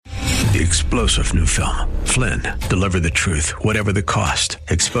The explosive new film, Flynn, deliver the truth, whatever the cost,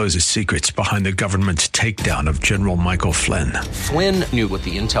 exposes secrets behind the government's takedown of General Michael Flynn. Flynn knew what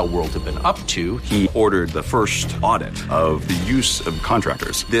the intel world had been up to. He ordered the first audit of the use of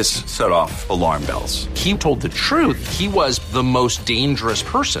contractors. This set off alarm bells. He told the truth. He was the most dangerous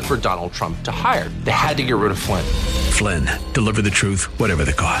person for Donald Trump to hire. They had to get rid of Flynn. Flynn, deliver the truth, whatever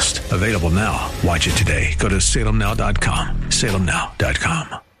the cost. Available now. Watch it today. Go to salemnow.com.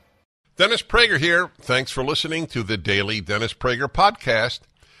 salemnow.com. Dennis Prager here. Thanks for listening to the Daily Dennis Prager Podcast.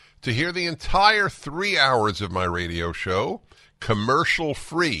 To hear the entire 3 hours of my radio show,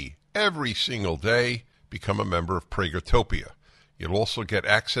 commercial-free, every single day, become a member of Pragertopia. You'll also get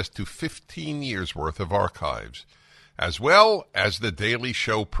access to 15 years' worth of archives, as well as the daily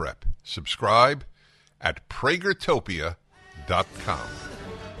show prep. Subscribe at Pragertopia.com.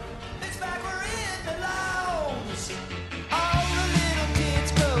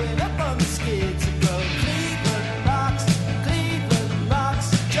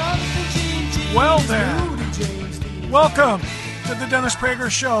 Well there. Welcome to the Dennis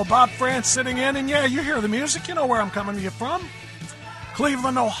Prager Show. Bob France sitting in, and yeah, you hear the music. You know where I'm coming to you from.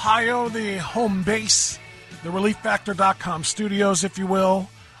 Cleveland, Ohio, the home base, the ReliefFactor.com studios, if you will.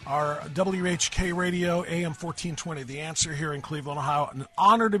 Our WHK Radio, AM 1420, The Answer here in Cleveland, Ohio. An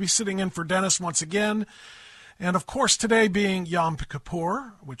honor to be sitting in for Dennis once again. And, of course, today being Yom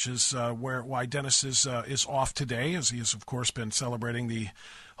Kippur, which is why Dennis is off today, as he has, of course, been celebrating the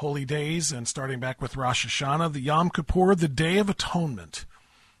holy days and starting back with Rosh Hashanah, the Yom Kippur, the Day of Atonement.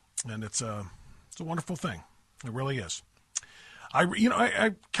 And it's a wonderful thing. It really is. I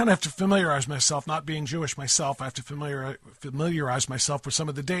kind of have to familiarize myself, not being Jewish myself. I have to familiarize myself with some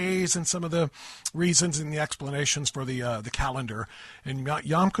of the days and some of the reasons and the explanations for the calendar. And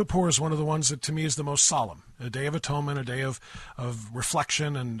Yom Kippur is one of the ones that to me is the most solemn. A day of atonement, a day of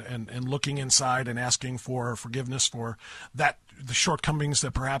reflection and looking inside and asking for forgiveness for the shortcomings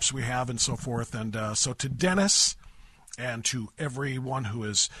that perhaps we have and so forth. And so to Dennis and to everyone who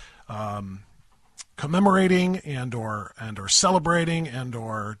is commemorating and or celebrating and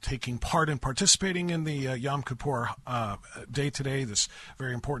or taking part and participating in the Yom Kippur day today, this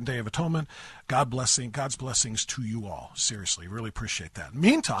very important day of atonement. God's blessings to you all. Seriously, really appreciate that.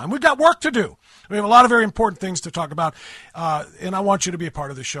 Meantime, we've got work to do. We have a lot of very important things to talk about, and I want you to be a part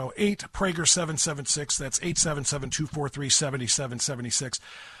of the show. 8-PRAGER-776, that's 877-243-7776.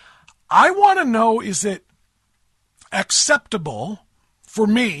 I want to know, is it acceptable for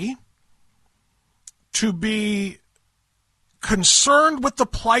me to be concerned with the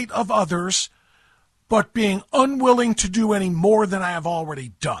plight of others, but being unwilling to do any more than I have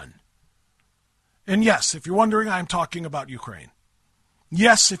already done? And yes, if you're wondering, I'm talking about Ukraine.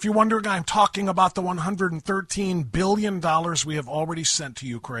 Yes, if you're wondering, I'm talking about the $113 billion we have already sent to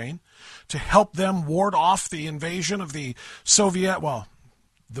Ukraine to help them ward off the invasion of the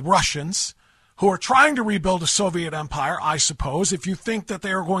Russians, who are trying to rebuild a Soviet empire, I suppose, if you think that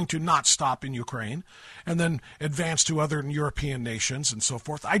they are going to not stop in Ukraine and then advance to other European nations and so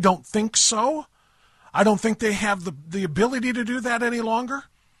forth. I don't think so. I don't think they have the ability to do that any longer.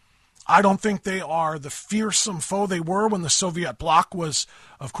 I don't think they are the fearsome foe they were when the Soviet bloc was,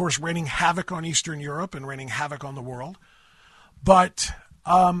 of course, raining havoc on Eastern Europe and raining havoc on the world. But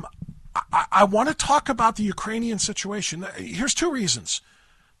I want to talk about the Ukrainian situation. Here's two reasons.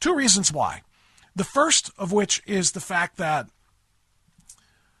 Two reasons why. The first of which is the fact that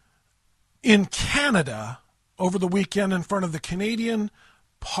in Canada, over the weekend in front of the Canadian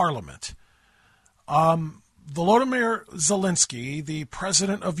Parliament, Volodymyr Zelensky, the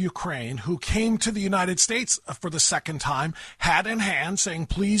president of Ukraine, who came to the United States for the second time, hat in hand, saying,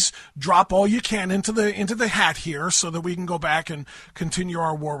 please drop all you can into the hat here so that we can go back and continue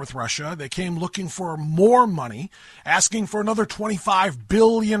our war with Russia. They came looking for more money, asking for another $25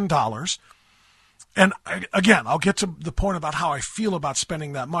 billion. And again, I'll get to the point about how I feel about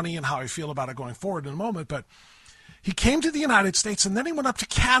spending that money and how I feel about it going forward in a moment. But he came to the United States and then he went up to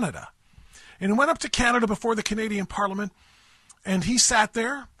Canada. And he went up to Canada before the Canadian Parliament, and he sat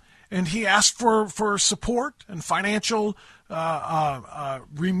there and he asked for support and financial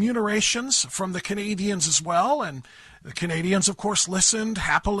remunerations from the Canadians as well. And the Canadians, of course, listened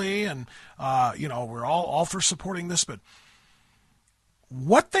happily, and we're all for supporting this. But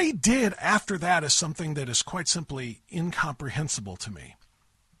what they did after that is something that is quite simply incomprehensible to me.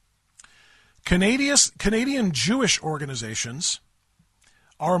 Canadian Jewish organizations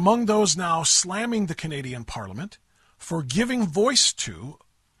are among those now slamming the Canadian Parliament for giving voice to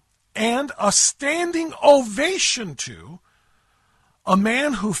and a standing ovation to a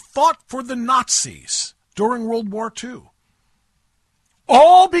man who fought for the Nazis during World War II.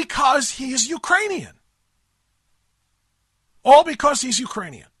 All because he is Ukrainian. All because he's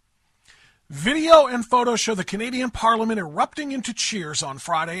Ukrainian. Video and photos show the Canadian Parliament erupting into cheers on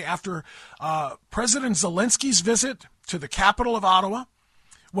Friday after President Zelensky's visit to the capital of Ottawa,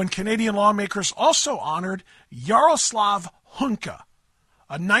 when Canadian lawmakers also honored Yaroslav Hunka,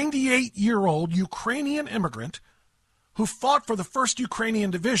 a 98-year-old Ukrainian immigrant who fought for the 1st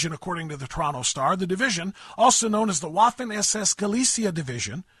Ukrainian Division, according to the Toronto Star. The division, also known as the Waffen-SS Galicia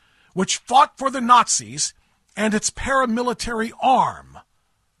Division, which fought for the Nazis and its paramilitary arm.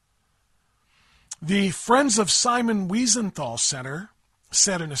 The Friends of Simon Wiesenthal Center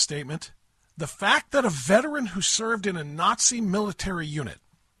said in a statement, the fact that a veteran who served in a Nazi military unit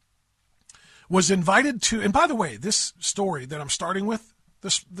was invited to, and by the way, this story that I'm starting with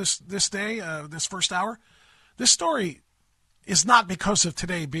this day, this first hour, this story is not because of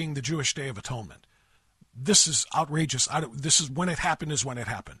today being the Jewish Day of Atonement. This is outrageous. This is when it happened is when it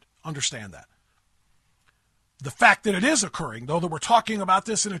happened. Understand that. The fact that it is occurring, though that we're talking about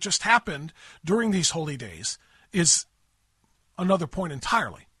this and it just happened during these holy days, is another point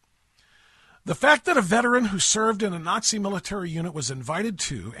entirely. The fact that a veteran who served in a Nazi military unit was invited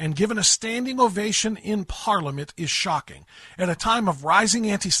to and given a standing ovation in Parliament is shocking. At a time of rising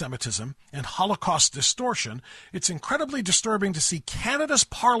anti-Semitism and Holocaust distortion, it's incredibly disturbing to see Canada's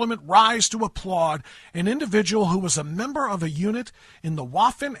Parliament rise to applaud an individual who was a member of a unit in the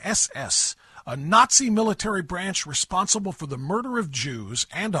Waffen-SS, a Nazi military branch responsible for the murder of Jews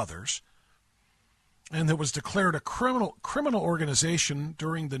and others, and that was declared a criminal organization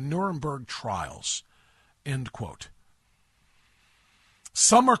during the Nuremberg trials, end quote.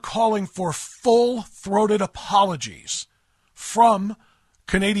 Some are calling for full-throated apologies from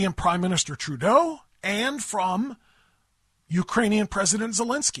Canadian Prime Minister Trudeau and from Ukrainian President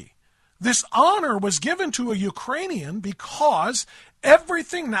Zelensky. This honor was given to a Ukrainian because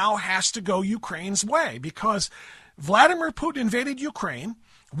everything now has to go Ukraine's way. Because Vladimir Putin invaded Ukraine,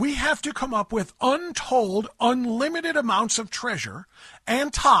 we have to come up with untold, unlimited amounts of treasure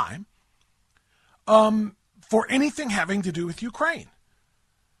and time for anything having to do with Ukraine.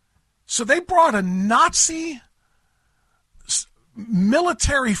 So they brought a Nazi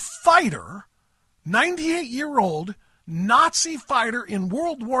military fighter, 98-year-old Nazi fighter in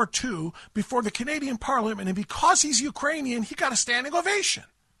World War II before the Canadian Parliament, and because he's Ukrainian, he got a standing ovation.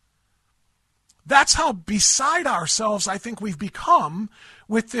 That's how beside ourselves I think we've become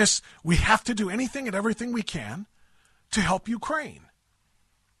with this. We have to do anything and everything we can to help Ukraine.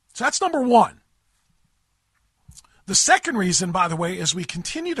 So that's number one. The second reason, by the way, is we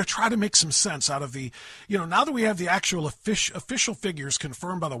continue to try to make some sense out of the, now that we have the actual official figures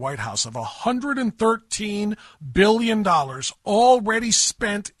confirmed by the White House of $113 billion already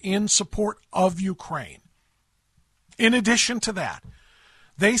spent in support of Ukraine. In addition to that,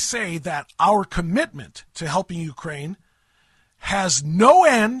 they say that our commitment to helping Ukraine has no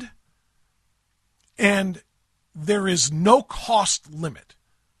end and there is no cost limit.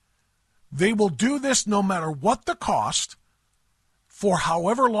 They will do this no matter what the cost for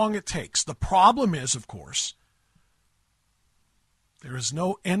however long it takes. The problem is, of course, there is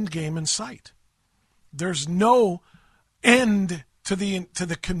no end game in sight. There's no end to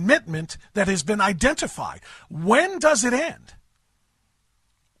the commitment that has been identified. When does it end?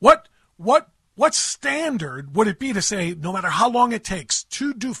 What standard would it be to say, no matter how long it takes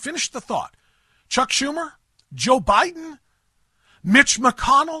to finish the thought? Chuck Schumer? Joe Biden? Mitch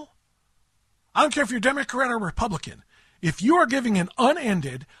McConnell? I don't care if you're Democrat or Republican. If you are giving an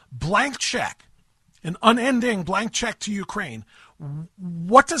unending blank check to Ukraine,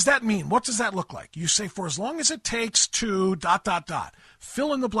 what does that mean? What does that look like? You say, for as long as it takes to ...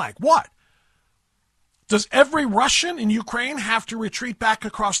 Fill in the blank. What? Does every Russian in Ukraine have to retreat back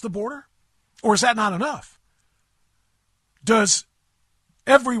across the border? Or is that not enough? Does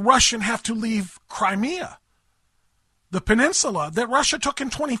every Russian have to leave Crimea, the peninsula that Russia took in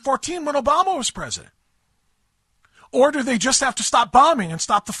 2014 when Obama was president? Or do they just have to stop bombing and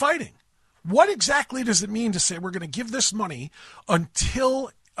stop the fighting? What exactly does it mean to say we're going to give this money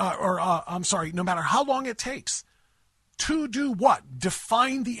until, no matter how long it takes? To do what?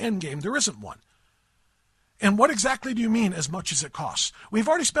 Define the end game. There isn't one. And what exactly do you mean as much as it costs? We've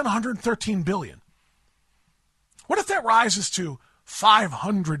already spent $113 billion. What if that rises to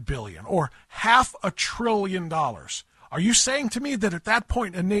 $500 billion or $500 billion? Are you saying to me that at that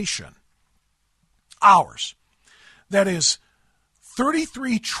point a nation, ours, that is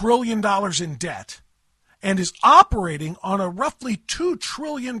 $33 trillion in debt and is operating on a roughly $2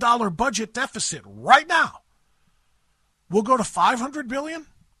 trillion budget deficit right now, will go to $500 billion?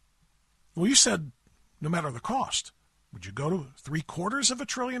 Well, you said no matter the cost. Would you go to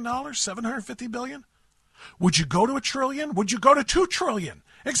 $750 billion, $750 billion? Would you go to $1 trillion? Would you go to $2 trillion?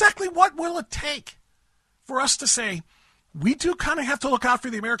 Exactly what will it take for us to say, we do kind of have to look out for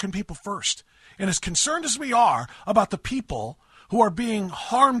the American people first? And as concerned as we are about the people who are being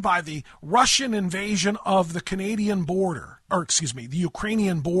harmed by the Russian invasion of the Canadian border, the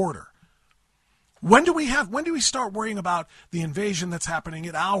Ukrainian border, when do we start worrying about the invasion that's happening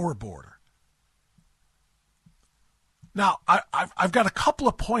at our border? Now, I've got a couple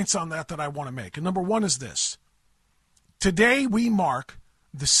of points on that I want to make. And number one is this. Today we mark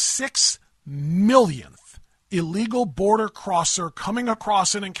the 6 millionth illegal border crosser coming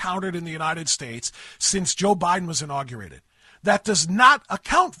across and encountered in the United States since Joe Biden was inaugurated. That does not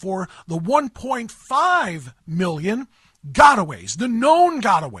account for the 1.5 million gotaways, the known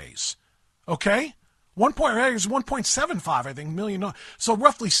gotaways. Okay? 1.75, I think, million. So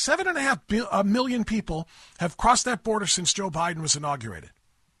roughly 7.5 million people have crossed that border since Joe Biden was inaugurated.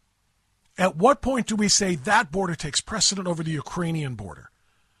 At what point do we say that border takes precedent over the Ukrainian border?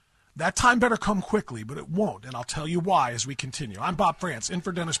 That time better come quickly, but it won't, and I'll tell you why as we continue. I'm Bob France, in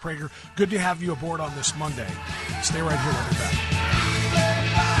for Dennis Prager. Good to have you aboard on this Monday. Stay right here. We'll be back.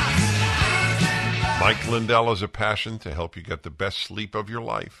 Mike Lindell has a passion to help you get the best sleep of your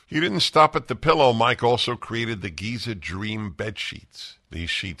life. He didn't stop at the pillow. Mike also created the Giza Dream bed sheets. These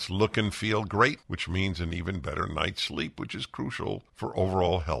sheets look and feel great, which means an even better night's sleep, which is crucial for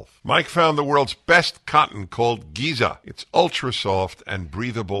overall health. Mike found the world's best cotton called Giza. It's ultra soft and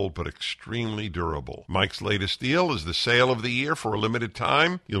breathable, but extremely durable. Mike's latest deal is the sale of the year. For a limited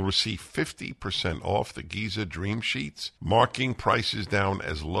time, you'll receive 50% off the Giza Dream sheets, marking prices down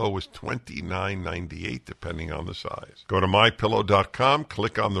as low as $29.98, depending on the size. Go to MyPillow.com,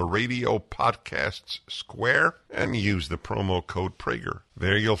 click on the Radio Podcasts square, and use the promo code Prager.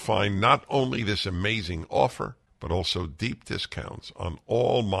 There you'll find not only this amazing offer, but also deep discounts on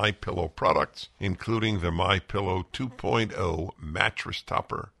all MyPillow products, including the MyPillow 2.0 mattress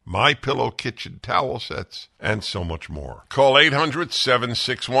topper, MyPillow kitchen towel sets, and so much more. Call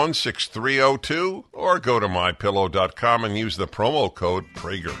 800-761-6302 or go to MyPillow.com and use the promo code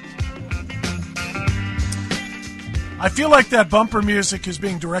Prager. I feel like that bumper music is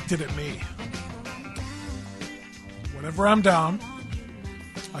being directed at me. Whenever I'm down,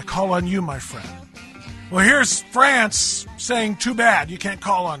 I call on you, my friend. Well, here's France saying, too bad, you can't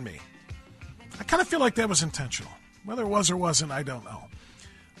call on me. I kind of feel like that was intentional. Whether it was or wasn't, I don't know.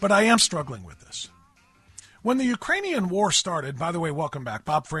 But I am struggling with this. When the Ukrainian war started, by the way, welcome back.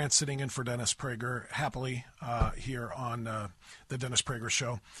 Bob France sitting in for Dennis Prager, happily here on the Dennis Prager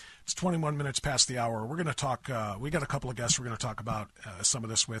Show. It's 21 minutes past the hour. We're going to talk, we got a couple of guests we're going to talk about some of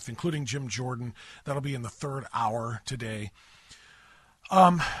this with, including Jim Jordan. That'll be in the third hour today.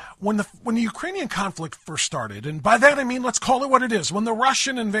 When the Ukrainian conflict first started, and by that I mean, let's call it what it is, when the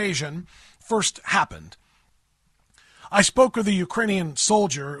Russian invasion first happened, I spoke with a Ukrainian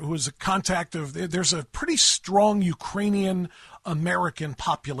soldier who was a contact of, there's a pretty strong Ukrainian American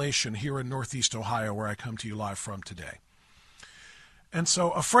population here in Northeast Ohio, where I come to you live from today. And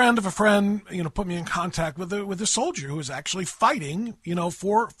so a friend of a friend, put me in contact with a soldier who was actually fighting,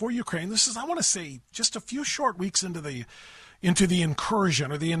 for Ukraine. This is, I want to say, just a few short weeks into the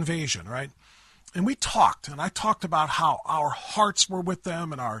incursion or the invasion, right? And we talked, and I talked about how our hearts were with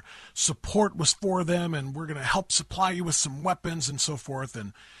them and our support was for them, and we're going to help supply you with some weapons and so forth.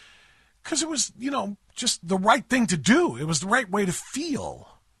 And because it was, just the right thing to do. It was the right way to feel,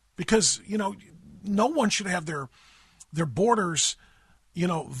 because, no one should have their borders,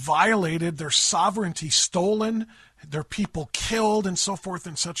 violated, their sovereignty stolen, their people killed and so forth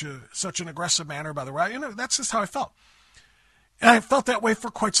in such an aggressive manner by the right. That's just how I felt. And I felt that way for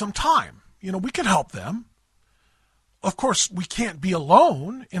quite some time. We can help them. Of course, we can't be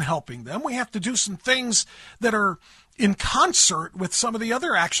alone in helping them. We have to do some things that are in concert with some of the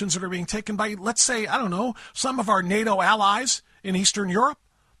other actions that are being taken by, let's say, I don't know, some of our NATO allies in Eastern Europe,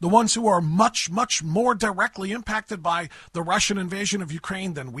 the ones who are much, much more directly impacted by the Russian invasion of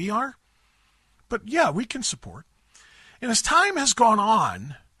Ukraine than we are. But yeah, we can support. And as time has gone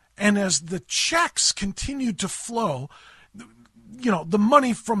on, and as the checks continued to flow, the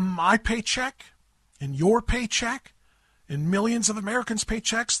money from my paycheck and your paycheck and millions of Americans'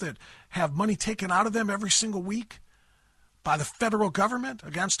 paychecks that have money taken out of them every single week by the federal government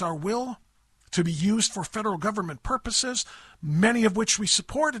against our will to be used for federal government purposes, many of which we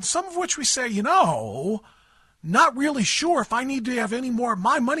support and some of which we say, not really sure if I need to have any more of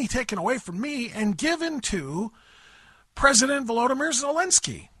my money taken away from me and given to President Volodymyr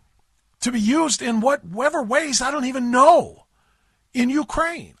Zelensky to be used in whatever ways I don't even know. In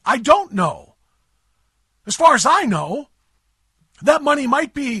Ukraine. I don't know. As far as I know, that money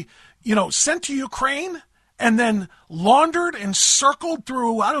might be, sent to Ukraine and then laundered and circled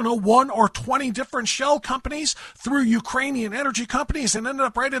through, 1 or 20 different shell companies, through Ukrainian energy companies, and ended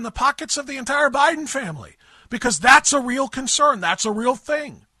up right in the pockets of the entire Biden family. Because that's a real concern. That's a real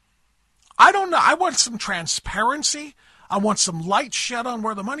thing. I don't know. I want some transparency. I want some light shed on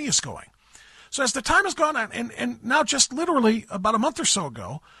where the money is going. So as the time has gone on, and now just literally about a month or so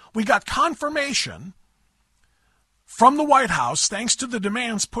ago, we got confirmation from the White House, thanks to the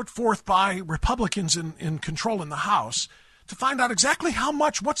demands put forth by Republicans in control in the House, to find out exactly how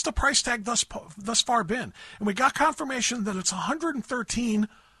much, what's the price tag thus far been. And we got confirmation that it's $113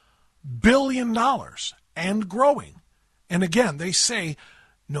 billion and growing. And again, they say,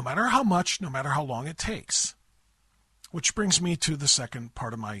 no matter how much, no matter how long it takes. Which brings me to the second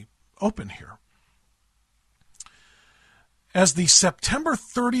part of my open here. As the September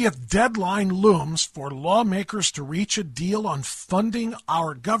 30th deadline looms for lawmakers to reach a deal on funding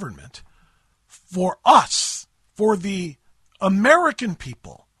our government, for us, for the American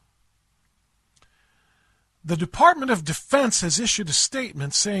people, the Department of Defense has issued a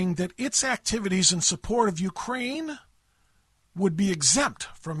statement saying that its activities in support of Ukraine would be exempt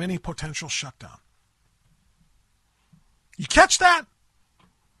from any potential shutdown. You catch that?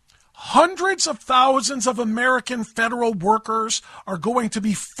 Hundreds of thousands of American federal workers are going to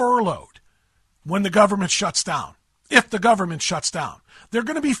be furloughed when the government shuts down. If the government shuts down, they're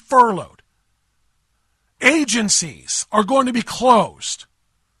going to be furloughed. Agencies are going to be closed.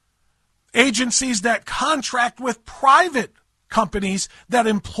 Agencies that contract with private companies that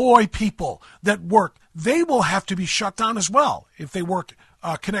employ people that work, they will have to be shut down as well if they work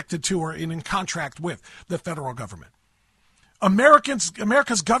connected to or in contract with the federal government.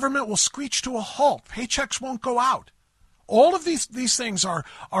 America's government will screech to a halt. Paychecks won't go out. All of these things are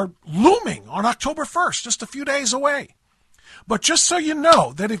looming on October 1st, just a few days away. But just so you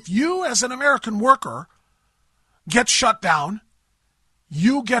know that if you as an American worker get shut down,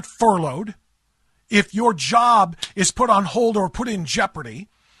 you get furloughed, if your job is put on hold or put in jeopardy,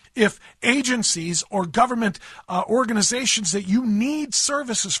 if agencies or government organizations that you need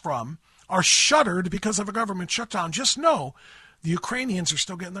services from are shuttered because of a government shutdown, just know the Ukrainians are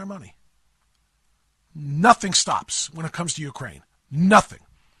still getting their money. Nothing stops when it comes to Ukraine. Nothing.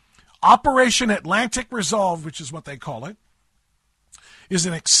 Operation Atlantic Resolve, which is what they call it, is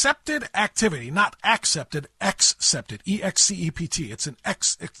an accepted activity, not accepted, accepted, E-X-C-E-P-T. It's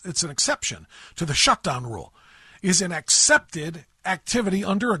an exception to the shutdown rule. Is an accepted activity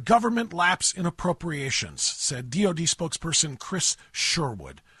under a government lapse in appropriations, said DOD spokesperson Chris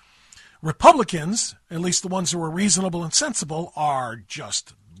Sherwood. Republicans, at least the ones who are reasonable and sensible, are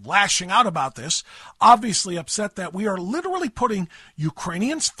just lashing out about this, obviously upset that we are literally putting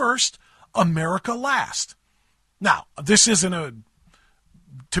Ukrainians first, America last. Now, this isn't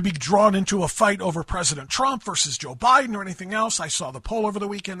to be drawn into a fight over President Trump versus Joe Biden or anything else. I saw the poll over the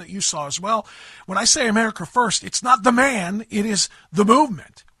weekend that you saw as well. When I say America first, it's not the man, it is the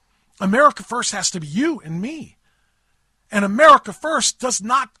movement. America first has to be you and me. And America first doesn't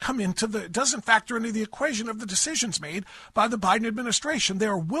factor into the equation of the decisions made by the Biden administration. They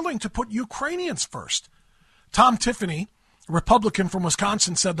are willing to put Ukrainians first. Tom Tiffany, a Republican from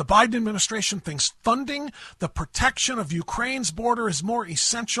Wisconsin, said the Biden administration thinks funding the protection of Ukraine's border is more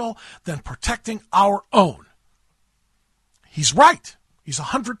essential than protecting our own. He's right. He's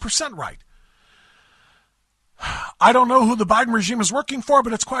 100% right. I don't know who the Biden regime is working for,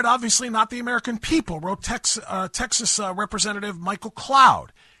 but it's quite obviously not the American people, wrote Texas Representative Michael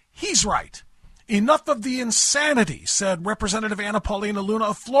Cloud. He's right. Enough of the insanity, said Representative Anna Paulina Luna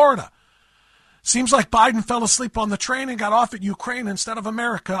of Florida. Seems like Biden fell asleep on the train and got off at Ukraine instead of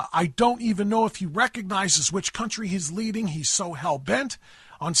America. I don't even know if he recognizes which country he's leading. He's so hell-bent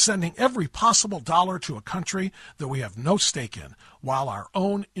on sending every possible dollar to a country that we have no stake in, while our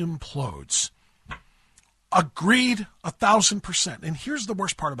own implodes. Agreed 1,000%. And here's the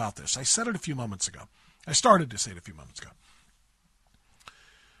worst part about this. I said it a few moments ago. I started to say it a few moments ago.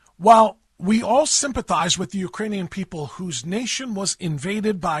 While we all sympathize with the Ukrainian people whose nation was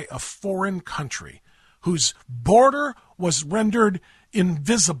invaded by a foreign country, whose border was rendered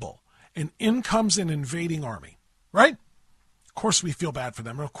invisible, and in comes an invading army, right? Of course we feel bad for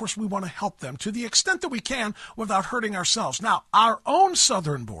them, and of course we want to help them to the extent that we can without hurting ourselves. Now, our own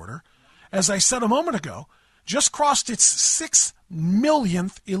southern border, as I said a moment ago, just crossed its 6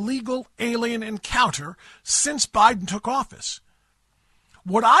 millionth illegal alien encounter since Biden took office.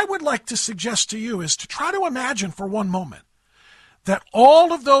 What I would like to suggest to you is to try to imagine for one moment that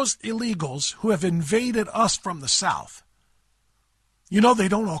all of those illegals who have invaded us from the south, they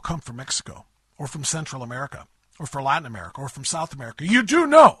don't all come from Mexico or from Central America or from Latin America or from South America, you do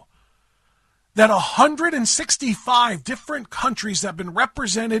know that 165 different countries have been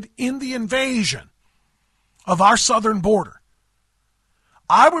represented in the invasion of our southern border.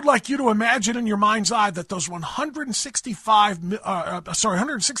 I would like you to imagine in your mind's eye that those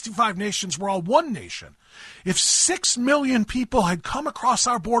 165 nations were all one nation. If 6 million people had come across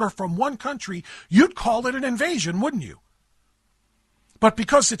our border from one country, you'd call it an invasion, wouldn't you? But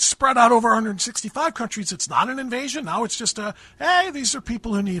because it's spread out over 165 countries, it's not an invasion. Now it's just hey, these are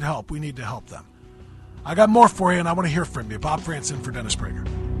people who need help. We need to help them. I got more for you, and I want to hear from you. Bob Franson for Dennis Prager.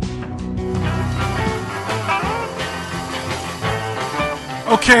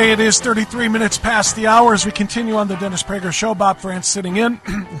 Okay, it is 33 minutes past the hour as we continue on the Dennis Prager Show. Bob Franson sitting in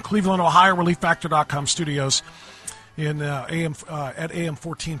Cleveland, Ohio, ReliefFactor.com studios. In at AM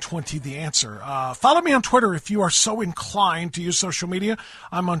 1420, The Answer. Follow me on Twitter if you are so inclined to use social media.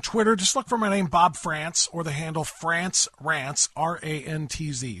 I'm on Twitter. Just look for my name, Bob France, or the handle France Rantz,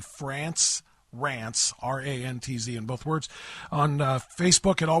 R-A-N-T-Z. France Rantz, R-A-N-T-Z in both words. On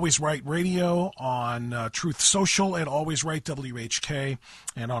Facebook at Always Right Radio, on Truth Social at Always Right WHK,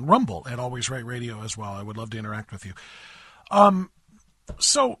 and on Rumble at Always Right Radio as well. I would love to interact with you.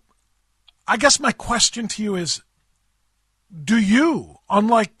 So I guess my question to you is, do you,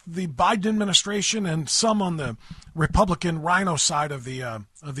 unlike the Biden administration and some on the Republican Rhino side of the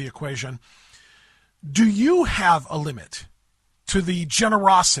equation, do you have a limit to the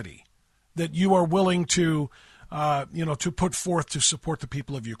generosity that you are willing to, to put forth to support the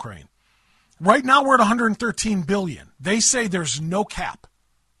people of Ukraine? Right now we're at $113 billion. They say there's no cap,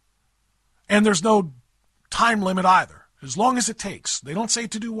 and there's no time limit either, as long as it takes. They don't say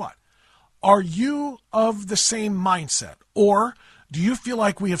to do what. Are you of the same mindset, or do you feel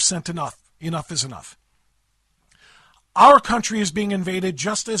like we have sent enough? Enough is enough. Our country is being invaded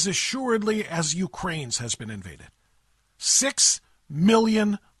just as assuredly as Ukraine's has been invaded. 6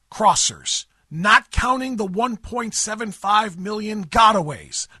 million crossers, not counting the 1.75 million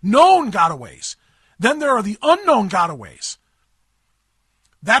gotaways, known gotaways. Then there are the unknown gotaways.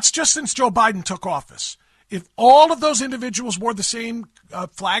 That's just since Joe Biden took office. If all of those individuals wore the same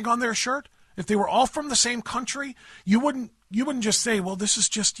flag on their shirt, if they were all from the same country, you wouldn't just say, well, this is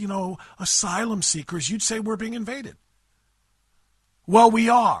just, asylum seekers. You'd say we're being invaded. Well, we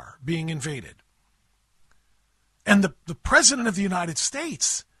are being invaded. And the President of the United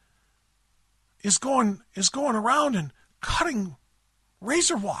States is going around and cutting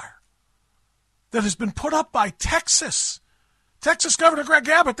razor wire that has been put up by Texas Governor Greg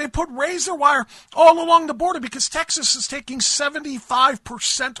Abbott. They put razor wire all along the border because Texas is taking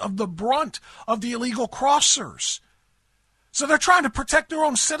 75% of the brunt of the illegal crossers. So they're trying to protect their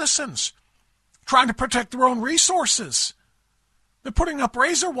own citizens, trying to protect their own resources. They're putting up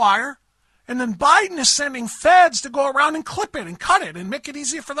razor wire, and then Biden is sending feds to go around and clip it and cut it and make it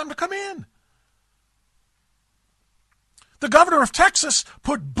easier for them to come in. The governor of Texas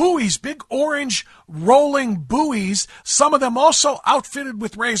put buoys, big orange rolling buoys, some of them also outfitted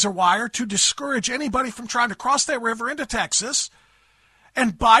with razor wire to discourage anybody from trying to cross that river into Texas.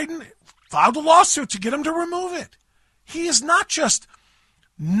 And Biden filed a lawsuit to get him to remove it. He is not just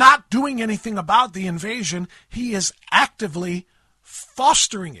not doing anything about the invasion. He is actively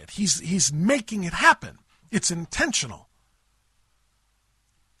fostering it. He's making it happen. It's intentional.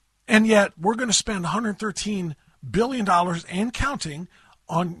 And yet we're going to spend $113 billion and counting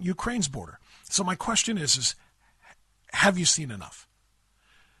on Ukraine's border. So my question is have you seen enough?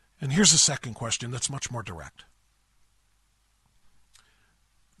 And here's a second question that's much more direct.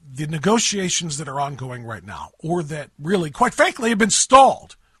 The negotiations that are ongoing right now, or that really, quite frankly, have been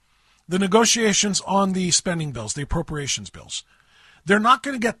stalled, the negotiations on the spending bills, the appropriations bills, they're not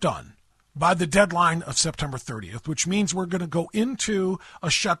going to get done by the deadline of September 30th, which means we're going to go into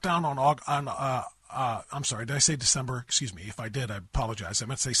a shutdown I'm sorry, did I say December? Excuse me. If I did, I apologize. I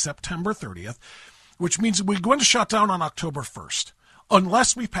meant to say September 30th, which means we go into shutdown on October 1st,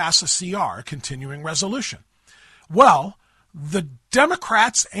 unless we pass a CR, a continuing resolution. Well, the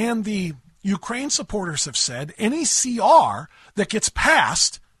Democrats and the Ukraine supporters have said any CR that gets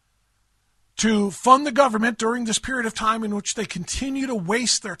passed to fund the government during this period of time in which they continue to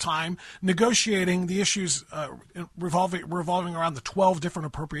waste their time negotiating the issues revolving around the 12 different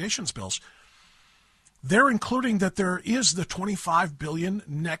appropriations bills, they're including that there is the $25 billion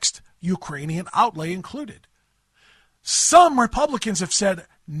next Ukrainian outlay included. Some Republicans have said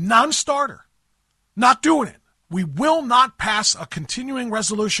non-starter, not doing it. We will not pass a continuing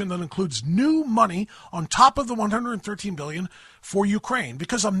resolution that includes new money on top of the $113 billion for Ukraine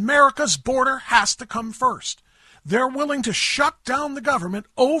because America's border has to come first. They're willing to shut down the government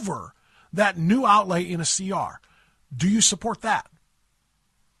over that new outlay in a CR. Do you support that?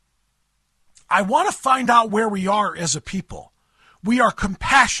 I want to find out where we are as a people. We are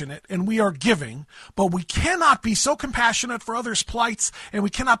compassionate and we are giving, but we cannot be so compassionate for others' plights and we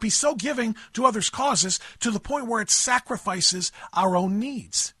cannot be so giving to others' causes to the point where it sacrifices our own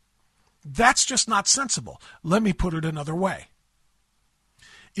needs. That's just not sensible. Let me put it another way.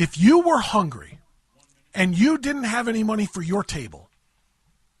 If you were hungry and you didn't have any money for your table,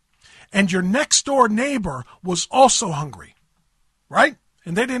 and your next door neighbor was also hungry, right?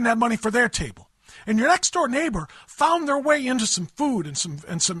 And they didn't have money for their table. And your next door neighbor found their way into some food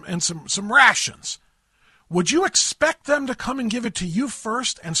and some rations. Would you expect them to come and give it to you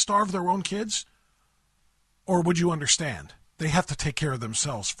first and starve their own kids? Or would you understand they have to take care of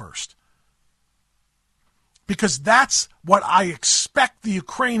themselves first? Because that's what I expect the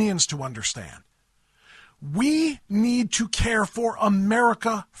Ukrainians to understand. We need to care for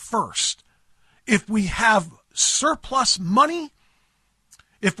America first. If we have surplus money,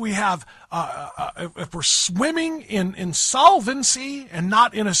 if we have, if we're swimming in insolvency and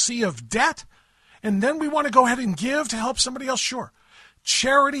not in a sea of debt, and then we want to go ahead and give to help somebody else, sure.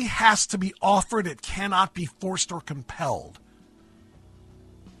 Charity has to be offered. It cannot be forced or compelled.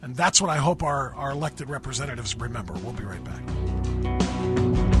 And that's what I hope our elected representatives remember. We'll be right back.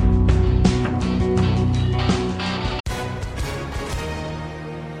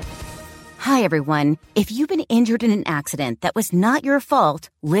 Hi, everyone. If you've been injured in an accident that was not your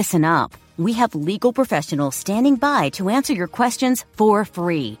fault, listen up. We have legal professionals standing by to answer your questions for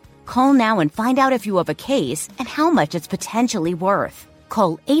free. Call now and find out if you have a case and how much it's potentially worth.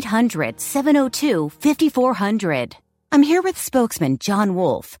 Call 800-702-5400. I'm here with spokesman John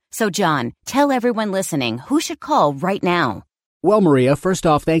Wolf. So, John, tell everyone listening who should call right now. Well, Maria, first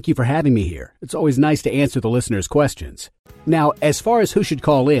off, thank you for having me here. It's always nice to answer the listeners' questions. Now, as far as who should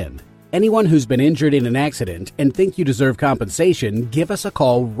call in, anyone who's been injured in an accident and think you deserve compensation, give us a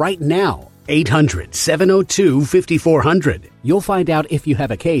call right now. 800-702-5400. You'll find out if you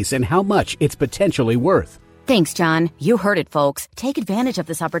have a case and how much it's potentially worth. Thanks, John. You heard it, folks. Take advantage of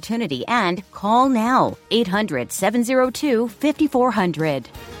this opportunity and call now. 800-702-5400.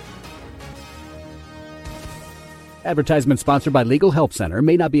 Advertisement sponsored by Legal Help Center.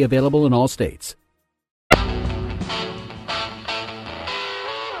 May not be available in all states.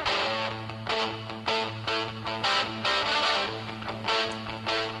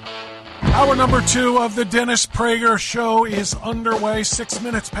 Hour number 2 of the Dennis Prager Show is underway, 6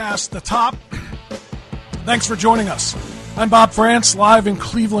 minutes past the top. Thanks for joining us. I'm Bob France, live in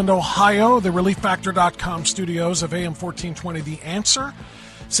Cleveland, Ohio, the ReliefFactor.com studios of AM 1420 The Answer.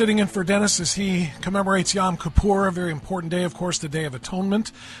 Sitting in for Dennis as he commemorates Yom Kippur, a very important day, of course, the Day of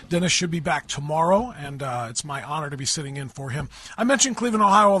Atonement. Dennis should be back tomorrow, and it's my honor to be sitting in for him. I mention Cleveland,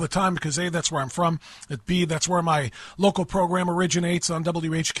 Ohio all the time because, A, that's where I'm from, and B, that's where my local program originates on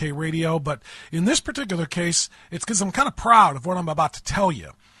WHK Radio. But in this particular case, it's because I'm kind of proud of what I'm about to tell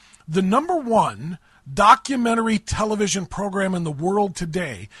you. The number one documentary television program in the world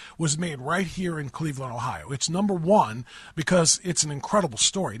today was made right here in Cleveland, Ohio. It's number one because it's an incredible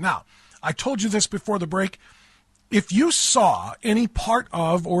story. Now, I told you this before the break. If you saw any part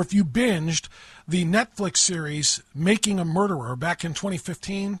of, or if you binged the Netflix series Making a Murderer back in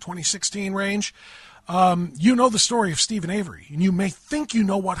 2015, 2016 range, you know the story of Stephen Avery, and you may think you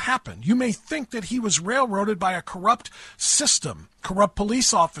know what happened. You may think that he was railroaded by a corrupt system, corrupt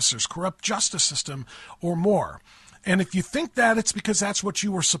police officers, corrupt justice system, or more. And if you think that, it's because that's what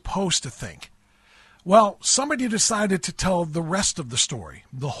you were supposed to think. Well, somebody decided to tell the rest of the story,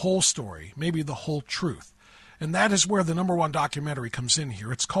 the whole story, maybe the whole truth. And that is where the number one documentary comes in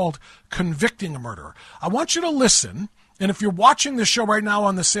here. It's called Convicting a Murderer. I want you to listen. And if you're watching this show right now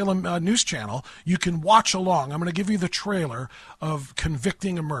on the Salem News Channel, you can watch along. I'm going to give you the trailer of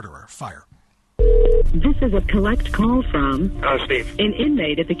Convicting a Murderer. Fire. This is a collect call from Steve, an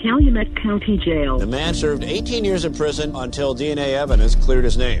inmate at the Calumet County Jail. The man served 18 years in prison until DNA evidence cleared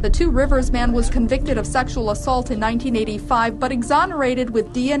his name. The Two Rivers man was convicted of sexual assault in 1985, but exonerated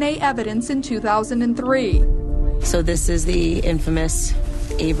with DNA evidence in 2003. So this is the infamous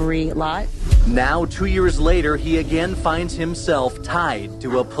Avery lot. Now, 2 years later, he again finds himself tied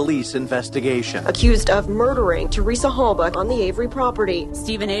to a police investigation. Accused of murdering Teresa Halbach on the Avery property.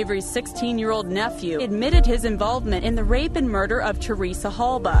 Stephen Avery's 16-year-old nephew admitted his involvement in the rape and murder of Teresa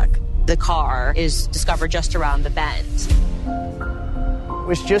Halbach. The car is discovered just around the bend. It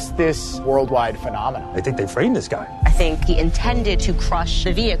was just this worldwide phenomenon. I think they framed this guy. I think he intended to crush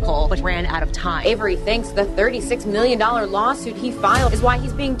the vehicle, but ran out of time. Avery thinks the $36 million lawsuit he filed is why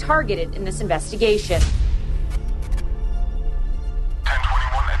he's being targeted in this investigation.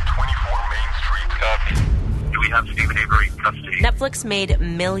 10:21 and 24 Netflix made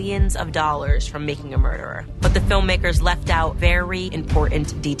millions of dollars from Making a Murderer, but the filmmakers left out very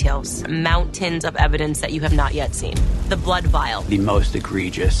important details, mountains of evidence that you have not yet seen. The blood vial. The most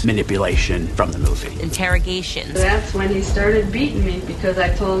egregious manipulation from the movie. Interrogations. That's when he started beating me because I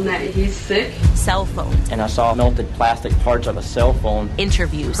told him that he's sick. Cell phones. And I saw melted plastic parts of a cell phone.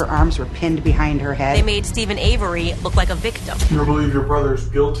 Interviews. Her arms were pinned behind her head. They made Stephen Avery look like a victim. You believe your brother's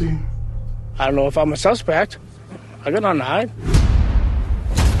guilty? I don't know if I'm a suspect. I got nothing to hide.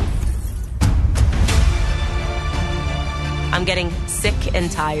 I'm getting sick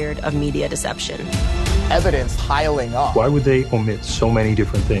and tired of media deception. Evidence piling up. Why would they omit so many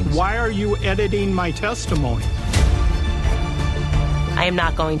different things? Why are you editing my testimony? I am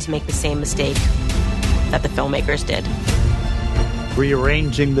not going to make the same mistake that the filmmakers did.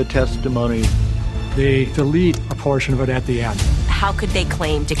 Rearranging the testimony. They delete a portion of it at the end. How could they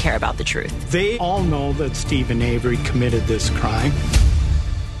claim to care about the truth? They all know that Stephen Avery committed this crime.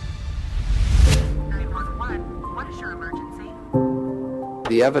 911, what is your emergency?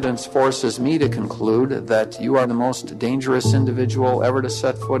 The evidence forces me to conclude that you are the most dangerous individual ever to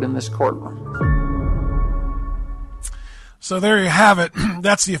set foot in this courtroom. So there you have it.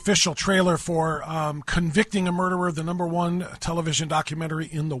 That's the official trailer for Convicting a Murderer, the #1 television documentary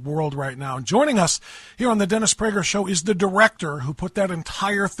in the world right now. And joining us here on the Dennis Prager Show is the director who put that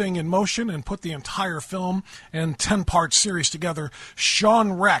entire thing in motion and put the entire film and 10-part series together,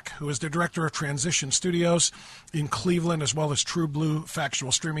 Sean Reck, who is the director of Transition Studios in Cleveland, as well as True Blue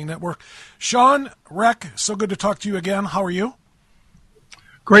Factual Streaming Network. Sean Reck, so good to talk to you again. How are you?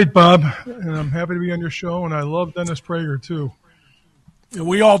 Great, Bob, and I'm happy to be on your show, and I love Dennis Prager, too.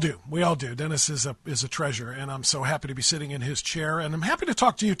 We all do. We all do. Dennis is a treasure, and I'm so happy to be sitting in his chair. And I'm happy to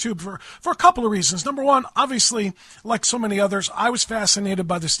talk to you, too, for a couple of reasons. Number one, obviously, like so many others, I was fascinated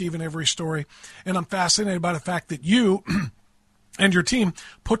by the Stephen Avery story, and I'm fascinated by the fact that you and your team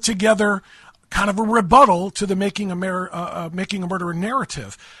put together kind of a rebuttal to the Making a Murderer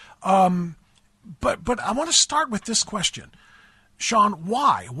narrative. But I want to start with this question. Sean,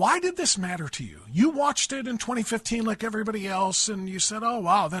 why? Why did this matter to you? You watched it in 2015 like everybody else, and you said, oh,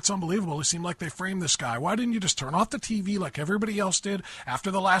 wow, that's unbelievable. It seemed like they framed this guy. Why didn't you just turn off the TV like everybody else did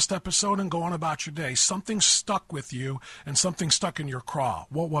after the last episode and go on about your day? Something stuck with you, and something stuck in your craw.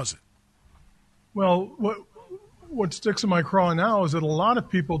 What was it? Well, what sticks in my craw now is that a lot of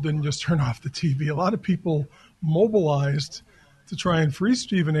people didn't just turn off the TV. A lot of people mobilized to try and free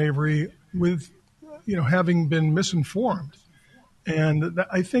Stephen Avery with, having been misinformed. And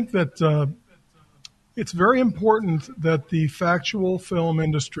I think that it's very important that the factual film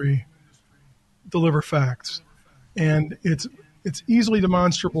industry deliver facts. And it's easily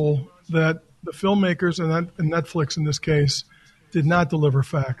demonstrable that the filmmakers, and Netflix in this case, did not deliver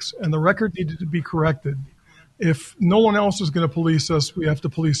facts. And the record needed to be corrected. If no one else is going to police us, we have to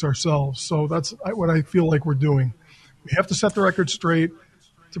police ourselves. So that's what I feel like we're doing. We have to set the record straight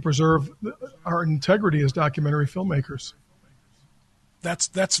to preserve our integrity as documentary filmmakers.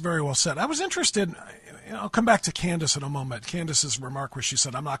 That's very well said. I was interested, I'll come back to Candace in a moment. Candace's remark where she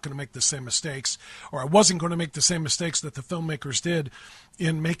said, I'm not going to make the same mistakes, or I wasn't going to make the same mistakes that the filmmakers did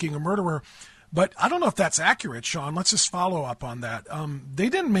in Making a Murderer. But I don't know if that's accurate, Sean. Let's just follow up on that. They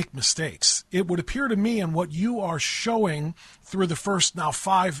didn't make mistakes. It would appear to me, and what you are showing through the first now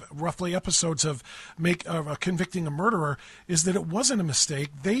 5 roughly episodes of Convicting a Murderer, is that it wasn't a mistake.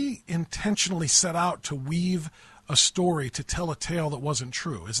 They intentionally set out to weave a story, to tell a tale that wasn't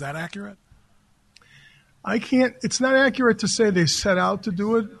true. Is that accurate? It's not accurate to say they set out to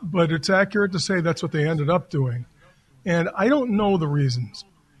do it, but it's accurate to say that's what they ended up doing. And I don't know the reasons.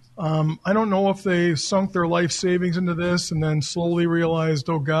 I don't know if they sunk their life savings into this and then slowly realized,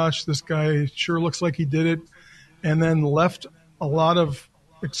 oh gosh, this guy sure looks like he did it, and then left a lot of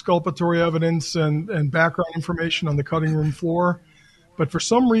exculpatory evidence and background information on the cutting room floor. But for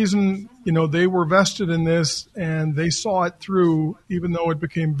some reason, they were vested in this and they saw it through, even though it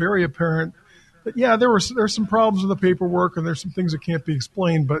became very apparent that, yeah, there's some problems with the paperwork and there's some things that can't be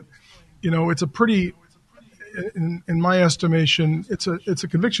explained. But, it's a pretty, in my estimation, it's a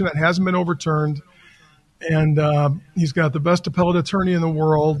conviction that hasn't been overturned. And he's got the best appellate attorney in the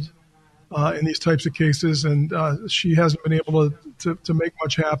world in these types of cases. And she hasn't been able to make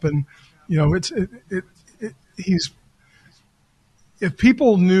much happen. If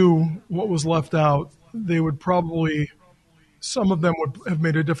people knew what was left out, they would probably, some of them would have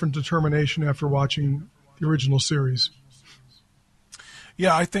made a different determination after watching the original series.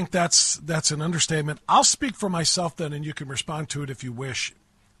 Yeah, I think that's an understatement. I'll speak for myself then, and you can respond to it if you wish.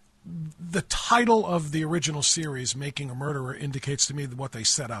 the title of the original series, Making a Murderer, indicates to me what they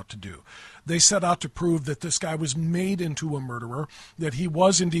set out to do. They set out to prove that this guy was made into a murderer, that he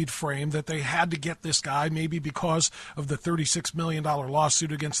was indeed framed, that they had to get this guy, maybe because of the $36 million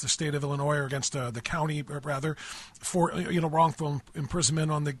lawsuit against the state of Illinois, or against the county, rather, for wrongful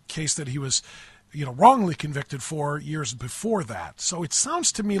imprisonment on the case that he was wrongly convicted for years before that. So it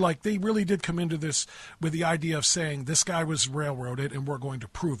sounds to me like they really did come into this with the idea of saying this guy was railroaded and we're going to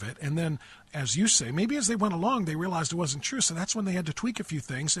prove it. And then, as you say, maybe as they went along, they realized it wasn't true. So that's when they had to tweak a few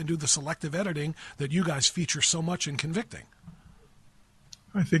things and do the selective editing that you guys feature so much in Convicting.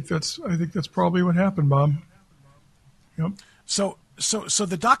 I think that's probably what happened, Bob. Yep. So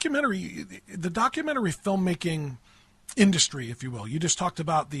the documentary filmmaking industry, if you will. You just talked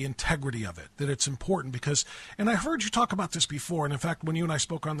about the integrity of it, that it's important because, and I heard you talk about this before, and in fact, when you and I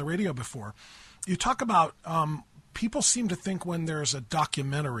spoke on the radio before, you talk about people seem to think when there's a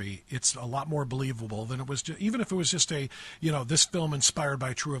documentary, it's a lot more believable than it was, even if it was just a, this film inspired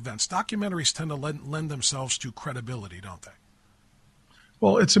by true events. Documentaries tend to lend themselves to credibility, don't they?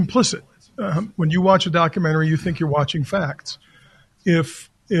 Well, it's implicit. When you watch a documentary, you think you're watching facts. If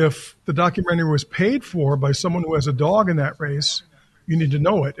the documentary was paid for by someone who has a dog in that race, you need to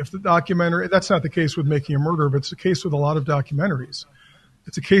know it. If the documentary, that's not the case with Making a Murderer, but it's the case with a lot of documentaries.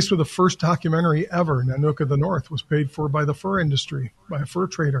 It's a case with the first documentary ever, Nanook of the North, was paid for by the fur industry, by a fur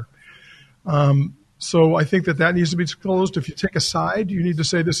trader. So I think that needs to be disclosed. If you take a side, you need to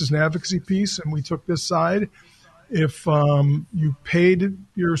say this is an advocacy piece, and we took this side. If you paid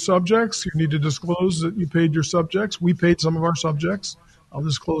your subjects, you need to disclose that you paid your subjects. We paid some of our subjects. I'll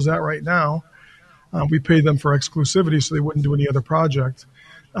disclose that right now. We paid them for exclusivity so they wouldn't do any other project.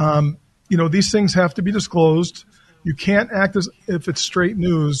 These things have to be disclosed. You can't act as if it's straight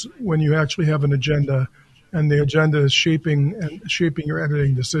news when you actually have an agenda, and the agenda is shaping your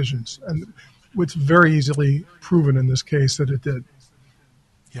editing decisions. And it's very easily proven in this case that it did.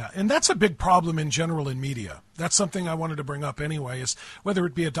 Yeah, and that's a big problem in general in media. That's something I wanted to bring up anyway, is whether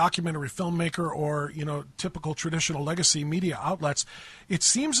it be a documentary filmmaker or, typical traditional legacy media outlets, it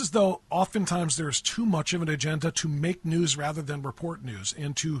seems as though oftentimes there's too much of an agenda to make news rather than report news,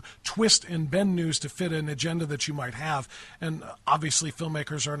 and to twist and bend news to fit an agenda that you might have. And obviously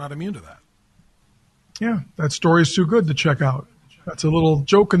filmmakers are not immune to that. Yeah, that story is too good to check out. That's a little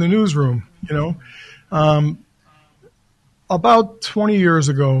joke in the newsroom, About 20 years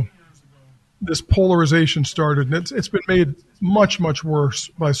ago, this polarization started, and it's been made much, much worse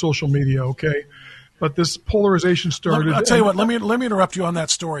by social media, okay? But this polarization started. I'll tell you what, let me interrupt you on that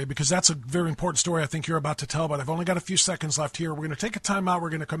story, because that's a very important story I think you're about to tell, but I've only got a few seconds left here. We're going to take a time out. We're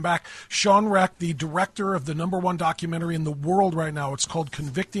going to come back. Sean Reck, the director of the #1 documentary in the world right now, it's called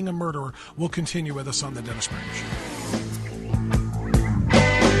Convicting a Murderer, will continue with us on The Dennis Prager Show.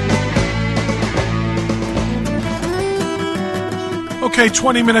 Okay,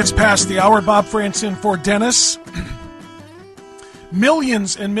 20 minutes past the hour. Bob France in for Dennis.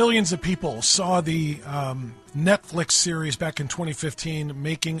 Millions and millions of people saw the Netflix series back in 2015,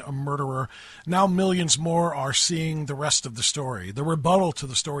 Making a Murderer. Now millions more are seeing the rest of the story, the rebuttal to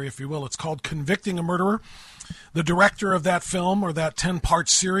the story, if you will. It's called Convicting a Murderer. The director of that film, or that 10-part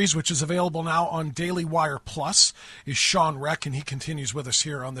series, which is available now on Daily Wire Plus, is Sean Reck, and he continues with us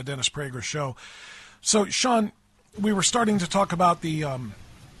here on the Dennis Prager Show. So, Sean, we were starting to talk about the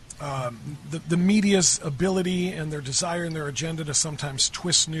media's ability and their desire and their agenda to sometimes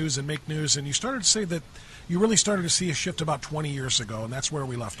twist news and make news, and you started to say that you really started to see a shift about 20 years ago, and that's where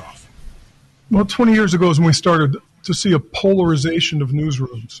we left off. Well, 20 years ago is when we started to see a polarization of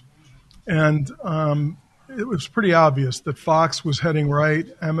newsrooms, and it was pretty obvious that Fox was heading right,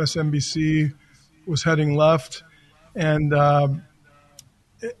 MSNBC was heading left, and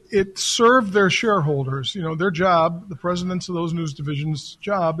it served their shareholders. Their job, the presidents of those news divisions'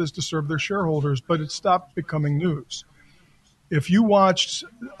 job, is to serve their shareholders, but it stopped becoming news. If you watched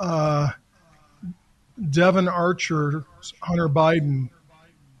Devon Archer's Hunter Biden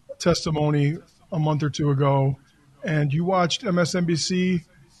testimony a month or two ago, and you watched MSNBC,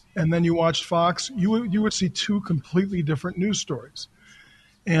 and then you watched Fox, you would see two completely different news stories.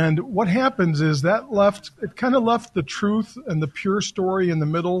 And what happens is it kind of left the truth and the pure story in the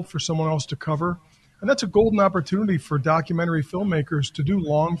middle for someone else to cover. And that's a golden opportunity for documentary filmmakers to do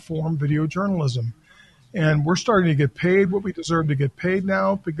long-form video journalism. And we're starting to get paid what we deserve to get paid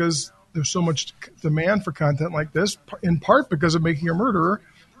now, because there's so much demand for content like this, in part because of Making a Murderer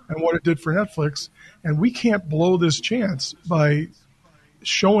and what it did for Netflix. And we can't blow this chance by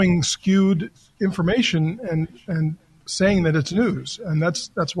showing skewed information and saying that it's news. And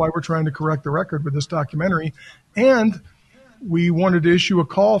that's why we're trying to correct the record with this documentary. And we wanted to issue a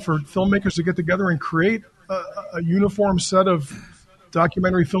call for filmmakers to get together and create a uniform set of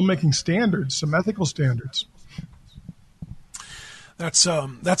documentary filmmaking standards, some ethical standards. That's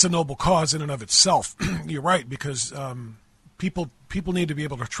a noble cause in and of itself. You're right, because people need to be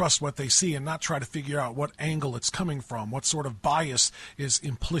able to trust what they see and not try to figure out what angle it's coming from, what sort of bias is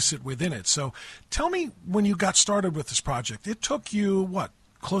implicit within it. So tell me, when you got started with this project, it took you, what,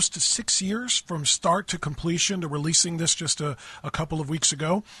 close to 6 years from start to completion to releasing this just a couple of weeks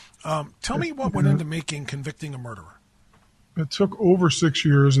ago. Tell me what went into making Convicting a Murderer. It took over 6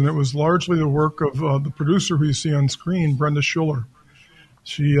 years, and it was largely the work of the producer who you see on screen, Brenda Schuller.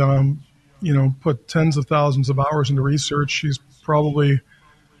 She, put tens of thousands of hours into research. She's probably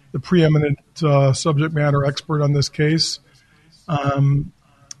the preeminent subject matter expert on this case.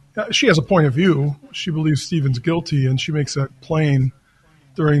 She has a point of view. She believes Stephen's guilty, and she makes that plain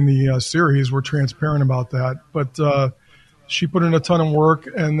during the series. We're transparent about that. But she put in a ton of work,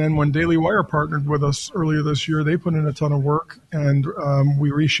 and then when Daily Wire partnered with us earlier this year, they put in a ton of work, and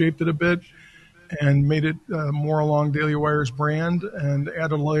we reshaped it a bit and made it more along Daily Wire's brand and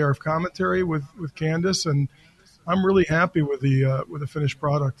added a layer of commentary with Candace, and I'm really happy with the finished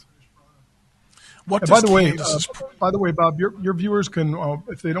product. By the way, Bob, your viewers can,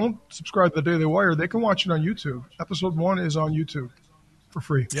 if they don't subscribe to the Daily Wire, they can watch it on YouTube. Episode 1 is on YouTube for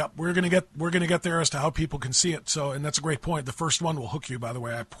free. Yep, we're gonna get there as to how people can see it. So, and that's a great point. The first one will hook you. By the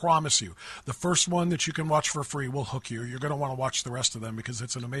way, I promise you, the first one that you can watch for free will hook you. You're going to want to watch the rest of them because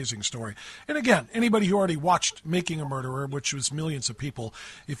it's an amazing story. And again, anybody who already watched Making a Murderer, which was millions of people,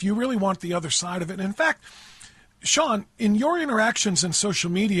 if you really want the other side of it, and in fact, Sean, in your interactions in social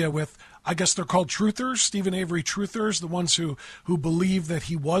media with, I guess they're called truthers, Stephen Avery truthers, the ones who believe that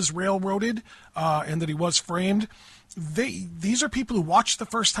he was railroaded and that he was framed. These are people who watched the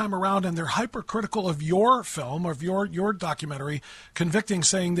first time around, and they're hypercritical of your film, of your documentary, Convicting,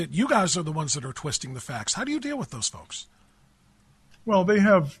 saying that you guys are the ones that are twisting the facts. How do you deal with those folks? Well,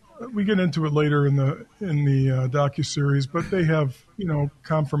 we get into it later in the docuseries, but they have,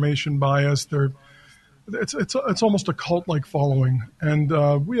 confirmation bias. It's almost a cult-like following.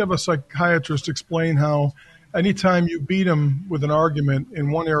 And we have a psychiatrist explain how anytime you beat them with an argument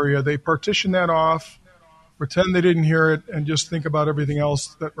in one area, they partition that off, pretend they didn't hear it, and just think about everything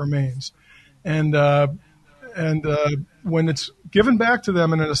else that remains. And when it's given back to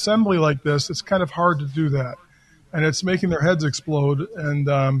them in an assembly like this, it's kind of hard to do that. And it's making their heads explode. And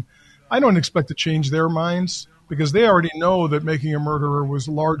I don't expect to change their minds because they already know that Making a Murderer was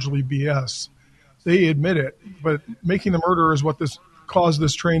largely BS. They admit it. But Making the Murderer is what caused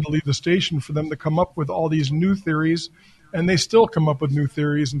this train to leave the station, for them to come up with all these new theories. And they still come up with new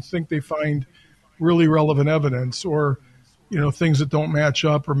theories and think they find really relevant evidence or, things that don't match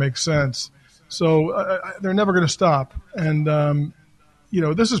up or make sense. So they're never going to stop. And,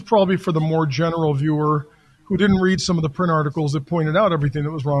 this is probably for the more general viewer who didn't read some of the print articles that pointed out everything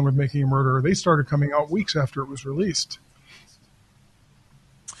that was wrong with Making a Murderer. They started coming out weeks after it was released.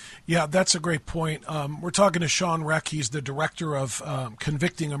 Yeah, that's a great point. We're talking to Sean Reck. He's the director of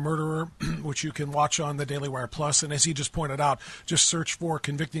Convicting a Murderer, which you can watch on the Daily Wire Plus. And as he just pointed out, just search for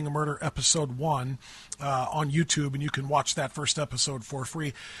Convicting a Murder Episode 1 on YouTube, and you can watch that first episode for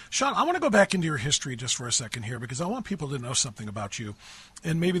free. Sean, I want to go back into your history just for a second here, because I want people to know something about you.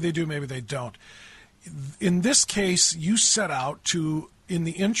 And maybe they do, maybe they don't. In this case, you set out to, in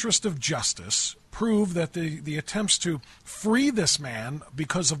the interest of justice, prove that the attempts to free this man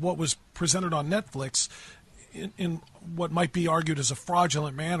because of what was presented on Netflix in what might be argued as a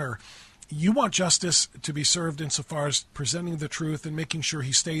fraudulent manner, you want justice to be served insofar as presenting the truth and making sure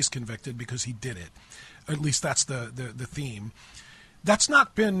he stays convicted because he did it. At least that's the theme. That's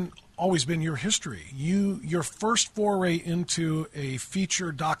not always been your history. Your first foray into a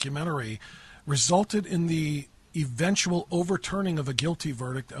feature documentary resulted in the eventual overturning of a guilty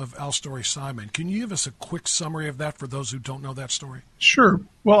verdict of Al Story Simon. Can you give us a quick summary of that for those who don't know that story? Sure.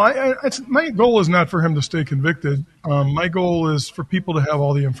 Well, my goal is not for him to stay convicted. My goal is for people to have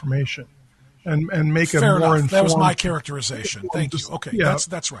all the information and make a more informed. That was my characterization. Thank you. Okay, yeah,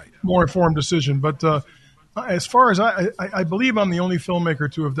 that's right. More informed decision. But as far as I believe I'm the only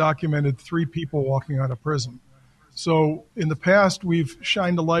filmmaker to have documented 3 people walking out of prison. So in the past, we've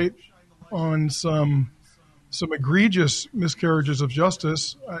shined a light on some egregious miscarriages of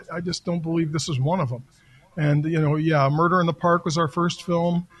justice. I just don't believe this is one of them. And, Murder in the Park was our first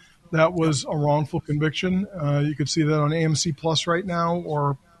film. That was a wrongful conviction. You could see that on AMC Plus right now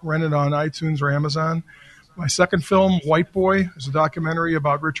or rent it on iTunes or Amazon. My second film, White Boy, is a documentary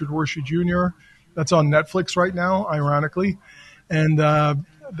about Richard Wershe Jr. That's on Netflix right now, ironically. And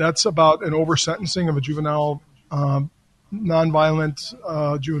that's about an over-sentencing of a juvenile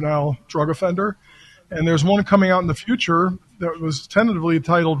nonviolent juvenile drug offender. And there's one coming out in the future that was tentatively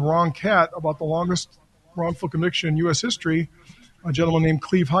titled Wrong Cat, about the longest wrongful conviction in U.S. history, a gentleman named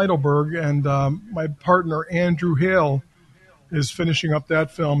Cleve Heidelberg. And my partner, Andrew Hale, is finishing up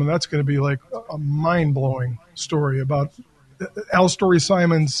that film, and that's going to be like a mind-blowing story about Al Story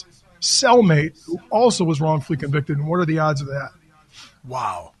Simon's cellmate, who also was wrongfully convicted, and what are the odds of that?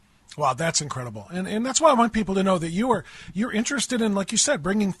 Wow. Wow, that's incredible. And that's why I want people to know that you're interested in, like you said,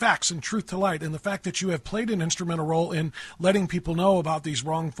 bringing facts and truth to light. And the fact that you have played an instrumental role in letting people know about these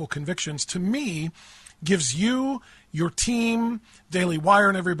wrongful convictions, to me, gives you, your team, Daily Wire,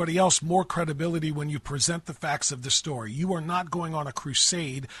 and everybody else more credibility when you present the facts of the story. You are not going on a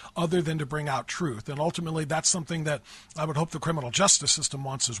crusade other than to bring out truth. And ultimately, that's something that I would hope the criminal justice system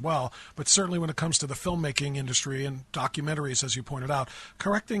wants as well. But certainly when it comes to the filmmaking industry and documentaries, as you pointed out,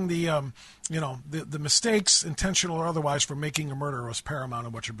 correcting the mistakes, intentional or otherwise, for making a murder is paramount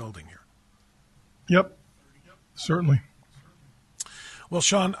in what you're building here. Yep, certainly. Well,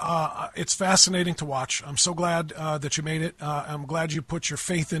 Sean, it's fascinating to watch. I'm so glad that you made it. I'm glad you put your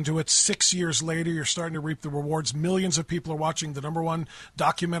faith into it. 6 years later, you're starting to reap the rewards. Millions of people are watching the #1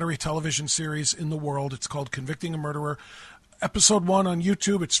 documentary television series in the world. It's called Convicting a Murderer. Episode 1 on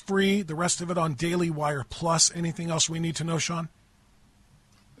YouTube. It's free. The rest of it on Daily Wire Plus. Anything else we need to know, Sean?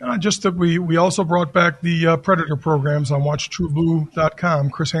 Just that we also brought back the Predator programs on WatchTrueBlue.com,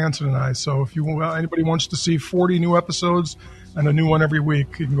 Chris Hansen and I. So if anybody wants to see 40 new episodes and a new one every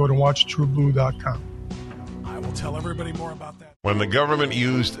week, you can go to WatchTrueBlue.com. I will tell everybody more about that. When the government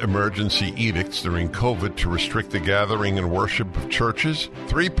used emergency edicts during COVID to restrict the gathering and worship of churches,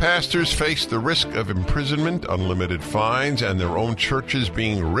 3 pastors faced the risk of imprisonment, unlimited fines, and their own churches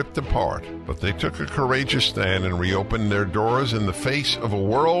being ripped apart. But they took a courageous stand and reopened their doors in the face of a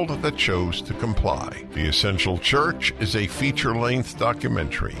world that chose to comply. The Essential Church is a feature-length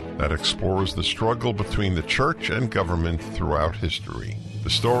documentary that explores the struggle between the church and government throughout history. The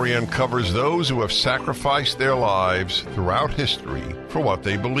story uncovers those who have sacrificed their lives throughout history for what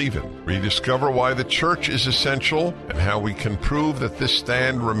they believe in. Rediscover why the church is essential and how we can prove that this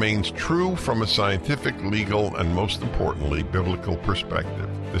stand remains true from a scientific, legal, and most importantly, biblical perspective.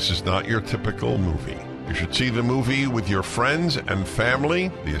 This is not your typical movie. You should see the movie with your friends and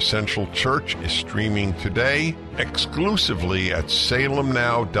family. The Essential Church is streaming today exclusively at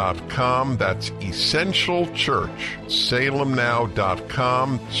salemnow.com. That's Essential Church,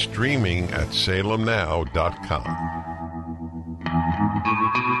 salemnow.com, streaming at salemnow.com.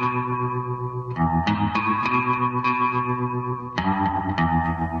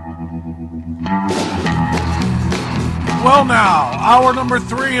 Well, now, hour number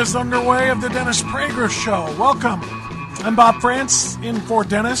 3 is underway of the Dennis Prager Show. Welcome. I'm Bob France, in for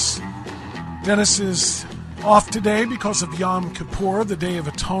Dennis. Dennis is off today because of Yom Kippur, the Day of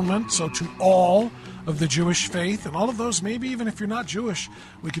Atonement. So to all of the Jewish faith, and all of those, maybe even if you're not Jewish,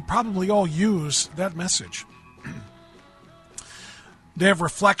 we could probably all use that message. Day of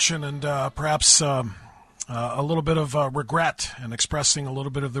reflection and perhaps a little bit of regret, and expressing a little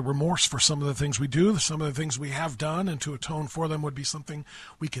bit of the remorse for some of the things we do, some of the things we have done, and to atone for them would be something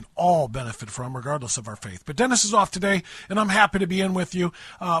we can all benefit from, regardless of our faith. But Dennis is off today, and I'm happy to be in with you.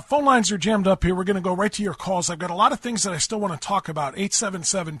 Phone lines are jammed up here. We're going to go right to your calls. I've got a lot of things that I still want to talk about.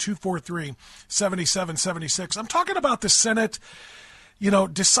 877-243-7776. I'm talking about the Senate,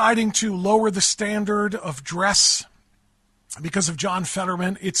 deciding to lower the standard of dress because of John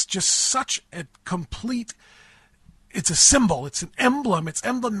Fetterman. It's just such a complete, it's a symbol, it's an emblem, it's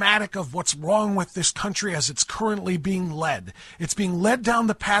emblematic of what's wrong with this country as it's currently being led. It's being led down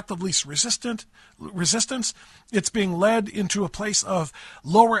the path of least resistance. It's being led into a place of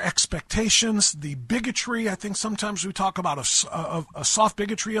lower expectations. The bigotry, I think sometimes we talk about a soft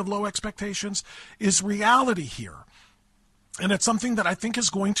bigotry of low expectations, is reality here. And it's something that I think is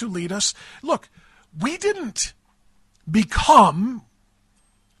going to lead us. Look, we didn't become,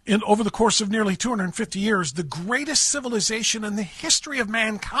 over the course of nearly 250 years, the greatest civilization in the history of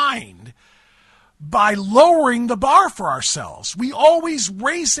mankind by lowering the bar for ourselves. We always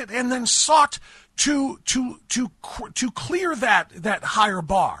raised it and then sought to clear that higher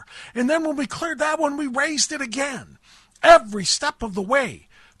bar. And then when we cleared that one, we raised it again. Every step of the way,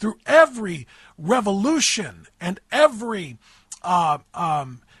 through every revolution and every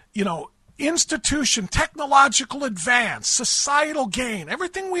institution, technological advance, societal gain,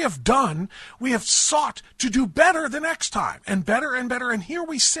 everything we have done, we have sought to do better the next time, and better and better. And here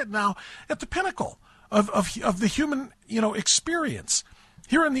we sit now at the pinnacle of the human, experience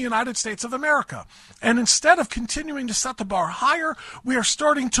here in the United States of America. And instead of continuing to set the bar higher, we are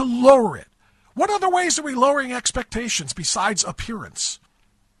starting to lower it. What other ways are we lowering expectations besides appearance?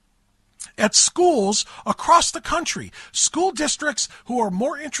 At schools across the country, school districts who are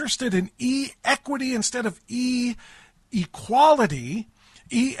more interested in equity instead of equality,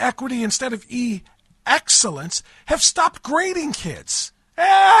 equity instead of excellence, have stopped grading kids.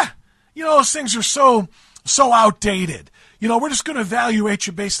 Those things are so outdated. We're just going to evaluate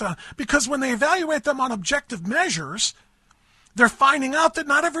you based on, because when they evaluate them on objective measures, they're finding out that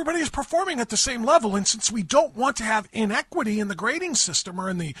not everybody is performing at the same level. And since we don't want to have inequity in the grading system, or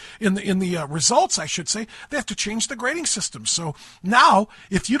in the results, I should say, they have to change the grading system. So now,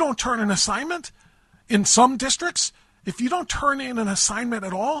 if you don't turn an assignment in some districts, if you don't turn in an assignment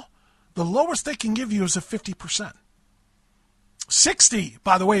at all, the lowest they can give you is a 50%. 60,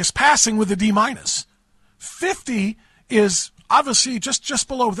 by the way, is passing with a D-. 50 is obviously just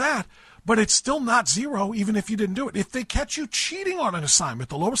below that, but it's still not zero even if you didn't do it. If they catch you cheating on an assignment,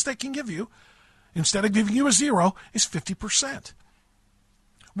 the lowest they can give you, instead of giving you a 0, is 50%.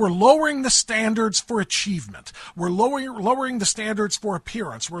 We're lowering the standards for achievement. We're lowering the standards for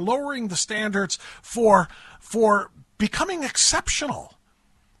appearance. We're lowering the standards for becoming exceptional.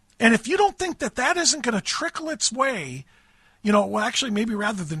 And if you don't think that isn't going to trickle its way, actually maybe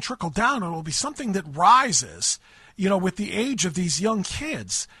rather than trickle down, it'll be something that rises, with the age of these young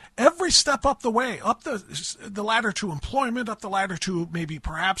kids. Every step up the way, up the ladder to employment, up the ladder to maybe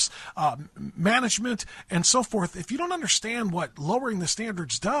perhaps management and so forth. If you don't understand what lowering the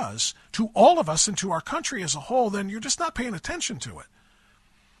standards does to all of us and to our country as a whole, then you're just not paying attention to it.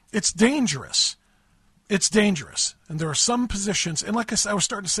 It's dangerous. It's dangerous. And there are some positions, and like I was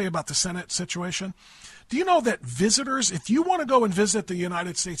starting to say about the Senate situation, do you know that visitors, if you want to go and visit the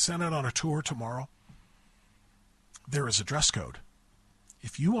United States Senate on a tour tomorrow, there is a dress code.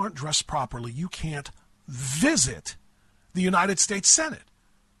 If you aren't dressed properly, you can't visit the United States Senate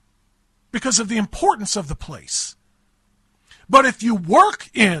because of the importance of the place. But if you work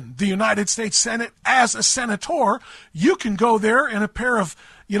in the United States Senate as a senator, you can go there in a pair of,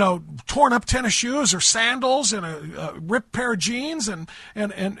 torn up tennis shoes or sandals and a ripped pair of jeans and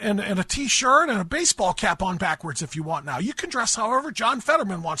a T-shirt and a baseball cap on backwards if you want now. You can dress however John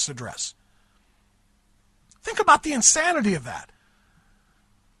Fetterman wants to dress. Think about the insanity of that.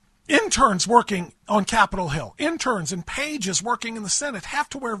 Interns working on Capitol Hill, interns and pages working in the Senate have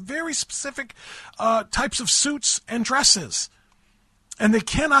to wear very specific types of suits and dresses. And they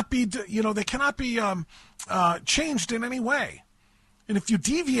cannot be, changed in any way. And if you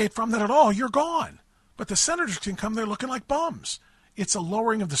deviate from that at all, you're gone. But the senators can come there looking like bums. It's a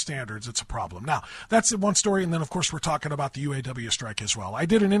lowering of the standards. It's a problem. Now, that's one story. And then, of course, we're talking about the UAW strike as well. I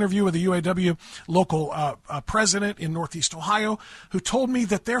did an interview with the UAW local president in Northeast Ohio who told me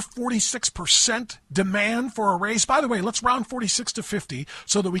that their 46% demand for a raise, by the way, let's round 46 to 50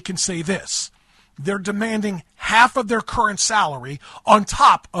 so that we can say this. They're demanding half of their current salary on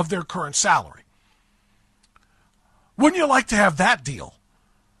top of their current salary. Wouldn't you like to have that deal?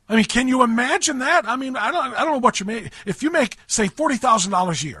 I mean, can you imagine that? I mean, I don't know what you make. If you make, say,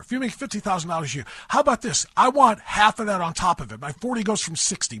 $40,000 a year, if you make $50,000 a year, how about this? I want half of that on top of it. My 40 goes from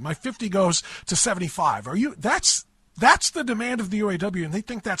 60. My 50 goes to 75. That's the demand of the UAW, and they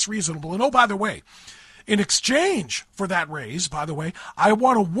think that's reasonable. And oh, by the way, in exchange for that raise, by the way, I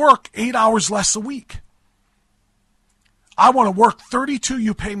want to work 8 hours less a week. I want to work 32,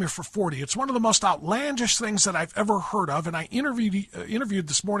 you pay me for 40. It's one of the most outlandish things that I've ever heard of. And I interviewed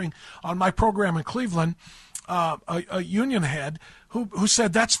this morning on my program in Cleveland a union head who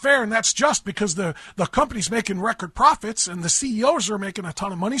said that's fair and that's just because the company's making record profits and the CEOs are making a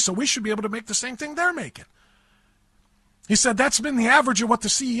ton of money, so we should be able to make the same thing they're making. He said that's been the average of what the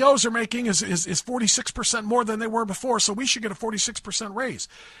CEOs are making is 46% more than they were before, so we should get a 46% raise.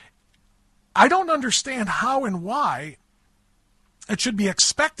 I don't understand how and why it should be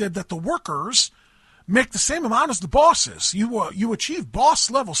expected that the workers make the same amount as the bosses. You achieve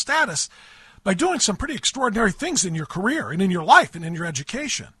boss-level status by doing some pretty extraordinary things in your career and in your life and in your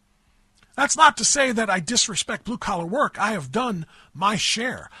education. That's not to say that I disrespect blue-collar work. I have done my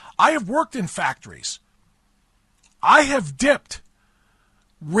share. I have worked in factories. I have dipped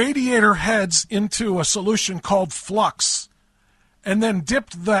radiator heads into a solution called flux and then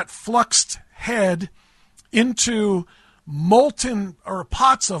dipped that fluxed head into molten or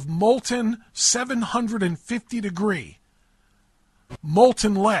pots of molten 750 degree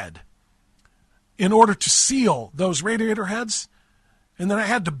molten lead in order to seal those radiator heads. And then I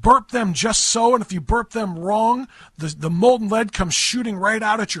had to burp them just so, and if you burp them wrong, the molten lead comes shooting right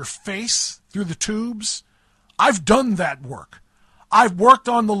out at your face through the tubes. I've done that work. I've worked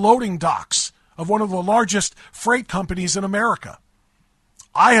on the loading docks of one of the largest freight companies in America.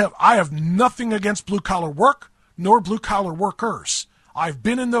 I have nothing against blue-collar work nor blue-collar workers. I've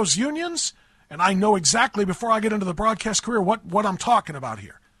been in those unions, and I know exactly, before I get into the broadcast career, what I'm talking about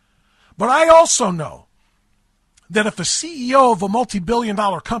here. But I also know that if a CEO of a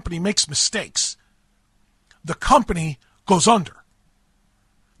multi-billion-dollar company makes mistakes, the company goes under.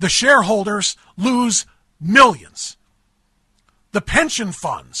 The shareholders lose millions. The pension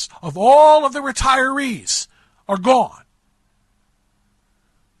funds of all of the retirees are gone.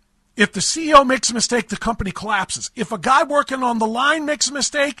 If the CEO makes a mistake, the company collapses. If a guy working on the line makes a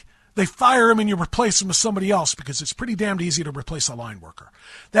mistake, they fire him and you replace him with somebody else, because it's pretty damned easy to replace a line worker.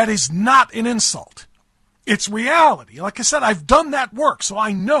 That is not an insult. It's reality. Like I said, I've done that work, so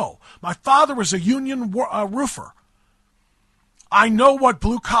I know. My father was a union roofer. I know what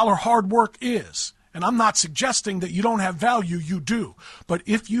blue-collar hard work is, and I'm not suggesting that you don't have value. You do. But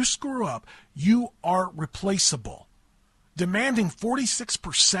if you screw up, you are replaceable. Demanding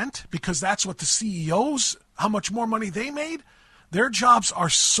 46% because that's what the CEOs, how much more money they made, their jobs are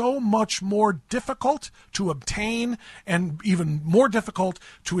so much more difficult to obtain and even more difficult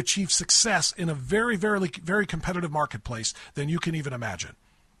to achieve success in a very, very, very competitive marketplace than you can even imagine.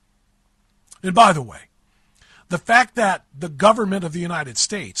 And by the way, the fact that the government of the United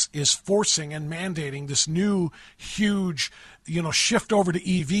States is forcing and mandating this new huge, shift over to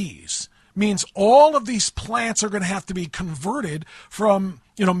EVs means all of these plants are going to have to be converted from,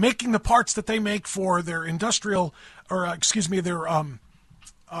 making the parts that they make for their industrial, their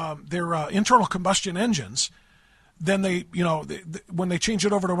internal combustion engines. Then they, when they change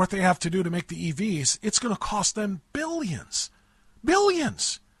it over to what they have to do to make the EVs, it's going to cost them billions.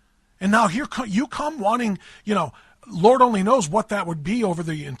 And now here you come wanting, Lord only knows what that would be over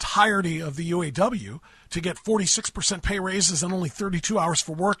the entirety of the UAW to get 46% pay raises and only 32 hours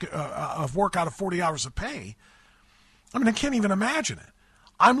for work out of 40 hours of pay. I mean, I can't even imagine it.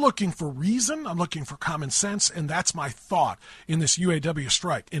 I'm looking for reason. I'm looking for common sense, and that's my thought in this UAW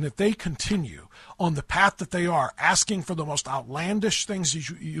strike. And if they continue on the path that they are, asking for the most outlandish things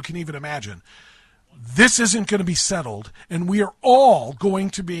you can even imagine, this isn't going to be settled, and we are all going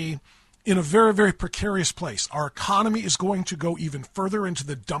to be in a very, very precarious place. Our economy is going to go even further into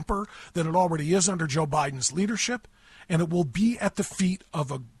the dumper than it already is under Joe Biden's leadership, and it will be at the feet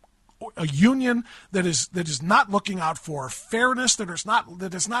of a union that is not looking out for fairness, that is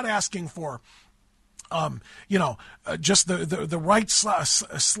not asking for just the right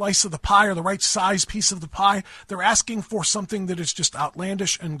slice of the pie or the right size piece of the pie. They're asking for something that is just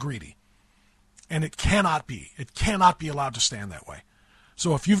outlandish and greedy. And it cannot be allowed to stand that way.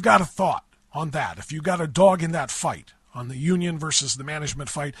 So if you've got a thought on that, if you've got a dog in that fight, on the union versus the management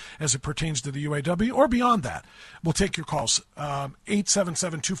fight as it pertains to the UAW or beyond that, we'll take your calls.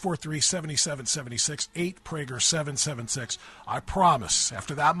 877-243-7776, 8Prager-776. I promise,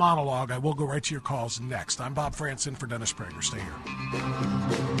 after that monologue, I will go right to your calls next. I'm Bob France in for Dennis Prager. Stay here.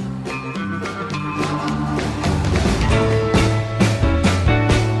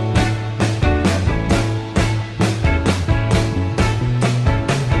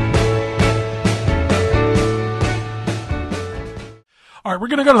 All right, we're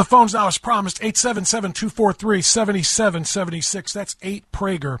going to go to the phones now as promised. 877-243-7776. That's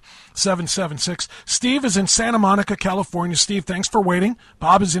 8Prager-776. Steve is in Santa Monica, California. Steve, thanks for waiting.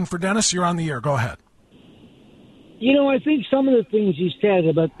 Bob is in for Dennis. You're on the air. Go ahead. I think some of the things you said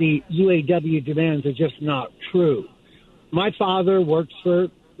about the UAW demands are just not true. My father works for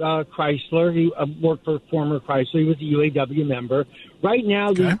Chrysler. He worked for former Chrysler. He was a UAW member. Right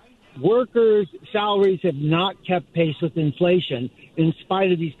now, the workers' salaries have not kept pace with inflation in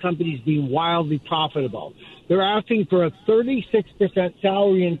spite of these companies being wildly profitable. They're asking for a 36%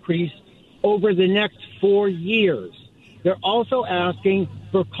 salary increase over the next 4 years. They're also asking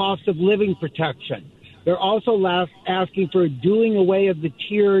for cost of living protection. They're also asking for doing away of the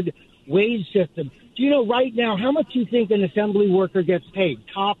tiered wage system. Do you know right now how much you think an assembly worker gets paid?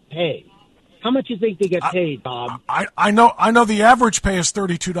 Top pay. How much do you think they get paid, Bob? I know the average pay is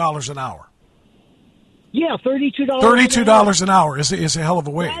 $32 an hour. Yeah, $32. $32 an hour is a hell of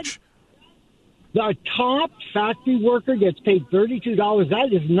a wage. The top factory worker gets paid $32.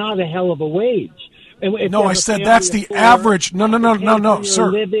 That is not a hell of a wage. No, I said that's the average. No,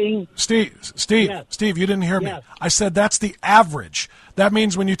 sir. Steve, you didn't hear me. Yes. I said that's the average. That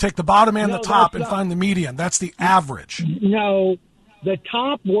means when you take the bottom and the top and find the median, that's the average. No, the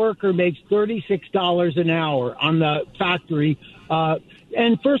top worker makes $36 an hour on the factory.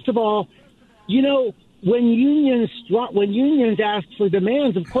 And first of all, when unions ask for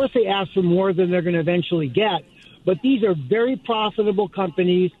demands, of course they ask for more than they're going to eventually get. But these are very profitable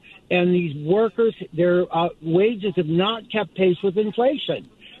companies, and these workers, their wages have not kept pace with inflation.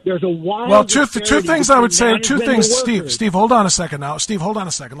 There's a wild. Well, two things I would say. Two things, Steve. Steve, hold on a second now. Steve, hold on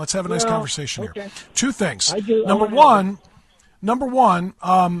a second. Let's have a nice conversation here. Two things. Number one,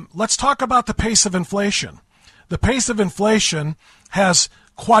 let's talk about the pace of inflation. The pace of inflation has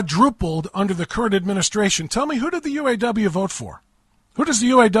quadrupled under the current administration. Tell me, who did the UAW vote for? Who does the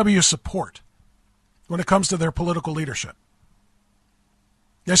UAW support when it comes to their political leadership?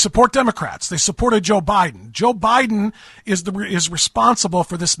 They support Democrats. They supported Joe Biden. Joe Biden is responsible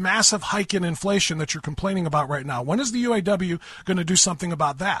for this massive hike in inflation that you're complaining about right now. When is the UAW going to do something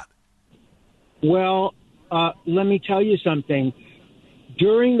about that? Well, let me tell you something.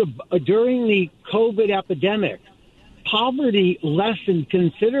 During the COVID epidemic, poverty lessened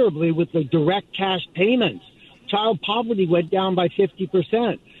considerably with the direct cash payments. Child poverty went down by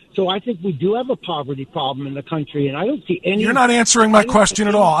 50%. So I think we do have a poverty problem in the country, and I don't see any. You're not answering my question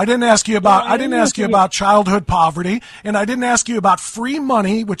at all. I didn't ask you about childhood poverty, and I didn't ask you about free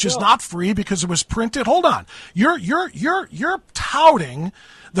money, which is not free because it was printed. Hold on, you're touting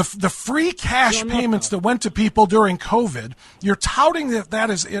the free cash payments that went to people during COVID. You're touting that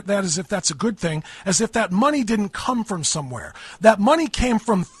as if that's a good thing, as if that money didn't come from somewhere. That money came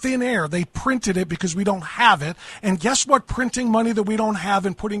from thin air. They printed it because we don't have it. And guess what printing money that we don't have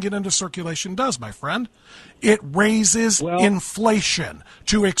and putting it into circulation does, my friend? It raises inflation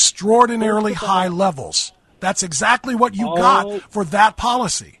to extraordinarily high levels. That's exactly what you got for that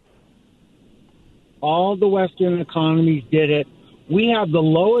policy. All the Western economies did it. We have the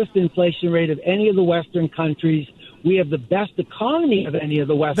lowest inflation rate of any of the Western countries. We have the best economy of any of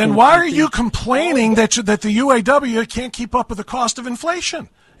the Western countries. Then why are you complaining that the UAW can't keep up with the cost of inflation?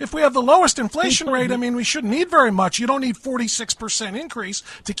 If we have the lowest inflation rate, I mean, we shouldn't need very much. You don't need 46% increase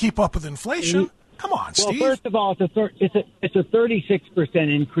to keep up with inflation. Come on, Steve. Well, first of all, it's a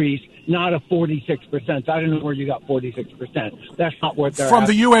 36% increase, not a 46%. I don't know where you got 46%. That's not what they're from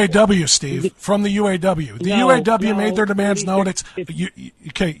the UAW, Steve. From the UAW. The UAW made their demands known.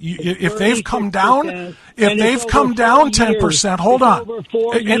 If they've come down, 10%. Hold on,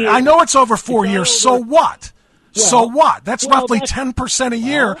 and I know it's over 4 years. So what? So what? That's roughly 10% a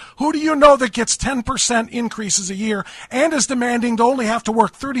year. Who do you know that gets 10% increases a year and is demanding to only have to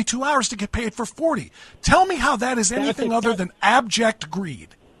work 32 hours to get paid for 40? Tell me how that is anything other than abject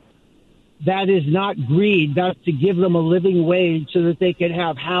greed. That is not greed. That's to give them a living wage so that they can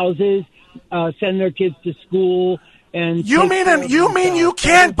have houses, send their kids to school. And you mean you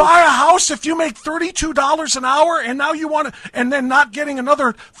can't buy a house if you make $32 an hour, and now you want to, and then not getting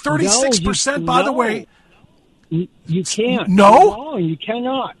another 36%? By the way. You can't. No, you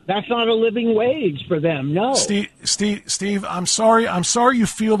cannot. That's not a living wage for them. No, Steve. I'm sorry. I'm sorry you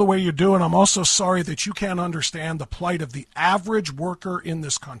feel the way you do, and I'm also sorry that you can't understand the plight of the average worker in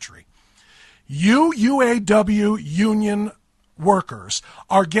this country. You UAW union workers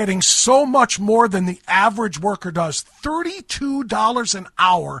are getting so much more than the average worker does. $32 an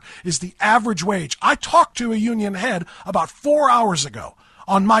hour is the average wage. I talked to a union head about 4 hours ago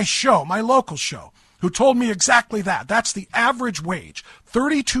on my show, my local show, who told me exactly that. That's the average wage,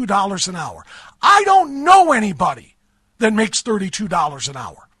 $32 an hour. I don't know anybody that makes $32 an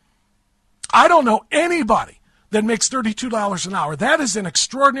hour. I don't know anybody that makes $32 an hour. That is an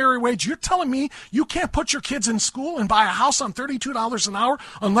extraordinary wage. You're telling me you can't put your kids in school and buy a house on $32 an hour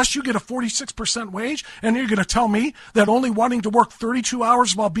unless you get a 46% wage? And you're going to tell me that only wanting to work 32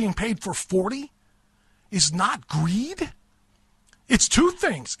 hours while being paid for 40 is not greed? It's two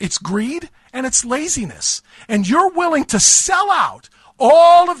things. It's greed and it's laziness. And you're willing to sell out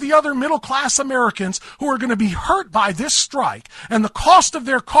all of the other middle-class Americans who are going to be hurt by this strike and the cost of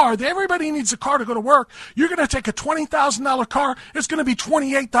their car. Everybody needs a car to go to work. You're going to take a $20,000 car. It's going to be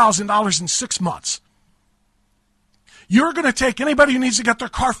 $28,000 in 6 months. You're going to take anybody who needs to get their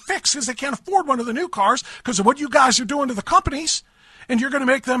car fixed because they can't afford one of the new cars because of what you guys are doing to the companies. And you're going to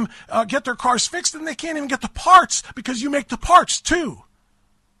make them get their cars fixed, and they can't even get the parts because you make the parts too.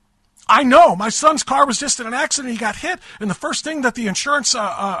 I know. My son's car was just in an accident. He got hit, and the first thing that the insurance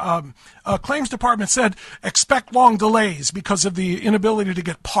claims department said, expect long delays because of the inability to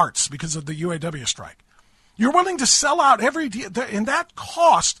get parts because of the UAW strike. You're willing to sell out and that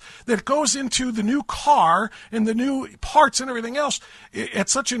cost that goes into the new car and the new parts and everything else at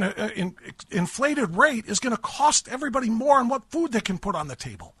such an inflated rate is going to cost everybody more on what food they can put on the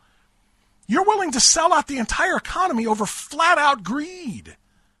table. You're willing to sell out the entire economy over flat-out greed.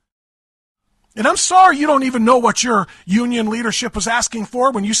 And I'm sorry you don't even know what your union leadership was asking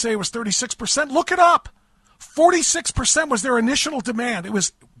for when you say it was 36%. Look it up. 46% was their initial demand. It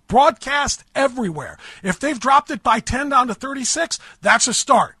was broadcast everywhere. If they've dropped it by 10 down to 36, that's a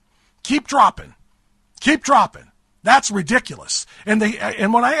start. Keep dropping. Keep dropping. That's ridiculous. And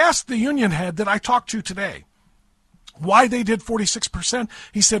when I asked the union head that I talked to today why they did 46%,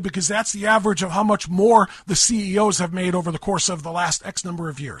 he said because that's the average of how much more the CEOs have made over the course of the last X number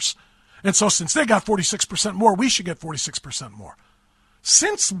of years. And so since they got 46% more, we should get 46% more.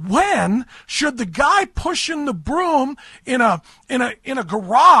 Since when should the guy pushing the broom in a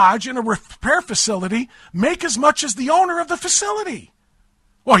garage, in a repair facility, make as much as the owner of the facility?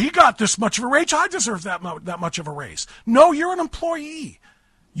 Well, he got this much of a raise. I deserve that much of a raise. No, you're an employee.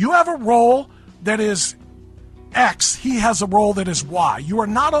 You have a role that is X. He has a role that is Y. You are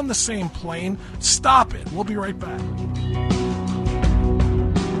not on the same plane. Stop it. We'll be right back.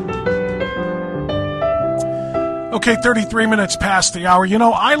 Okay, 33 minutes past the hour. You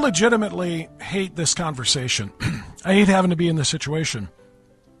know, I legitimately hate this conversation. I hate having to be in this situation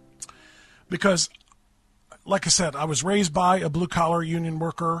because, like I said, I was raised by a blue-collar union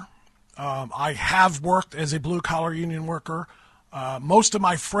worker. I have worked as a blue-collar union worker. Most of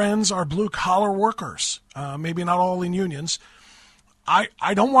my friends are blue-collar workers, maybe not all in unions.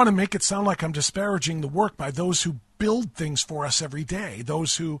 I don't want to make it sound like I'm disparaging the work by those who build things for us every day,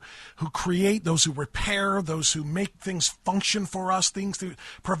 those who create, those who repair, those who make things function for us, things that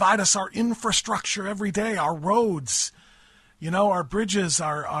provide us our infrastructure every day, our roads, our bridges,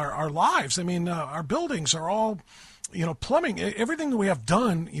 our lives. I mean, our buildings are all, plumbing. Everything that we have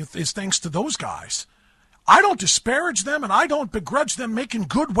done is thanks to those guys. I don't disparage them and I don't begrudge them making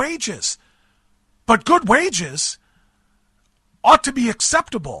good wages. But good wages ought to be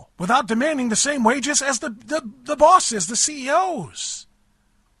acceptable without demanding the same wages as the bosses, the CEOs.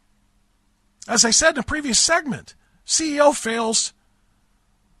 As I said in a previous segment, CEO fails,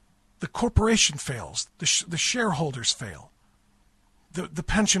 the corporation fails, the shareholders fail, the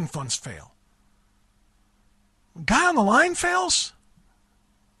pension funds fail. Guy on the line fails,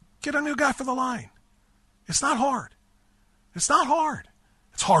 get a new guy for the line. It's not hard. It's not hard.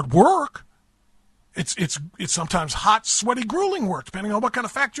 It's hard work. It's sometimes hot, sweaty, grueling work, depending on what kind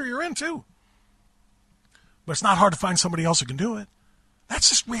of factory you're in, too. But it's not hard to find somebody else who can do it. That's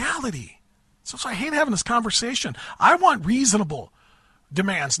just reality. So I hate having this conversation. I want reasonable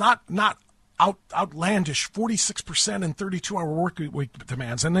demands, not outlandish 46% and 32-hour work week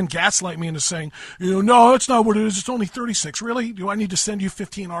demands, and then gaslight me into saying, no, that's not what it is. It's only 36. Really? Do I need to send you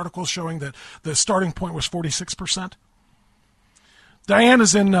 15 articles showing that the starting point was 46%? Diane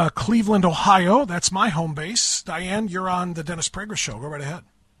is in Cleveland, Ohio. That's my home base. Diane, you're on the Dennis Prager Show. Go right ahead.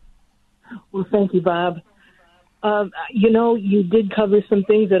 Well, thank you, Bob. You did cover some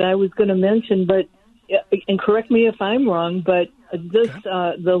things that I was going to mention, but and correct me if I'm wrong, but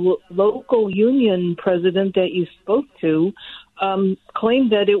the local union president that you spoke to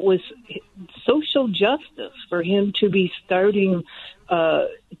claimed that it was social justice for him to be starting for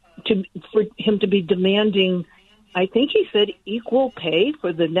him to be demanding, I think he said, equal pay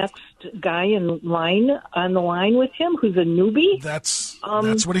for the next guy on the line with him who's a newbie. That's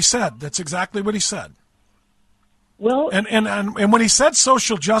what he said. That's exactly what he said. Well, and when he said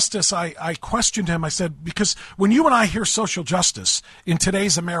social justice, I questioned him. I said, because when you and I hear social justice in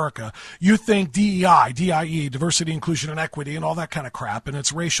today's America, you think DEI, diversity, inclusion, and equity, and all that kind of crap, and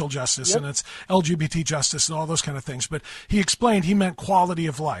it's racial justice, and it's LGBT justice, and all those kind of things. But he explained he meant quality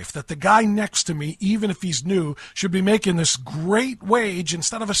of life, that the guy next to me, even if he's new, should be making this great wage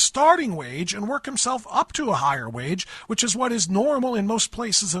instead of a starting wage and work himself up to a higher wage, which is what is normal in most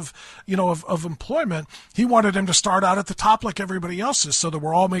places of employment. He wanted him to start out at the top like everybody else is, so that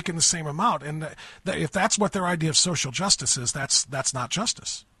we're all making the same amount. And if that's what their idea of social justice is, that's not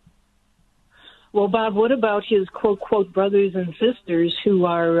justice. Well, Bob, what about his quote brothers and sisters who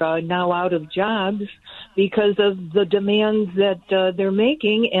are now out of jobs because of the demands that they're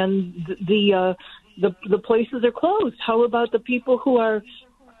making, and the places are closed? How about the people who are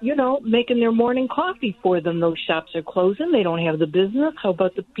making their morning coffee for them? Those shops are closing. They don't have the business. How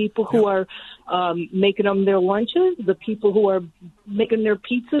about the people who are making them their lunches, the people who are making their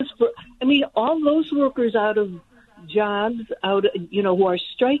pizzas all those workers out of jobs, who are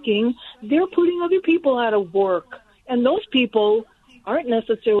striking, they're putting other people out of work. And those people aren't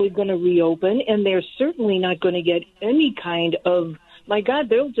necessarily going to reopen, and they're certainly not going to get any kind of, my God,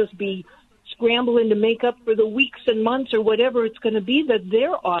 they'll just be scrambling to make up for the weeks and months or whatever it's going to be that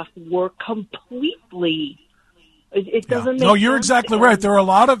they're off work completely. It doesn't make No, you're sense. exactly right. There are a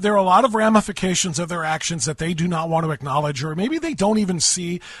lot of ramifications of their actions that they do not want to acknowledge, or maybe they don't even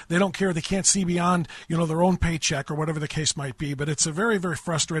see. They don't care. They can't see beyond, their own paycheck or whatever the case might be. But it's a very, very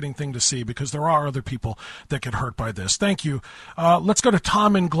frustrating thing to see because there are other people that get hurt by this. Thank you. Let's go to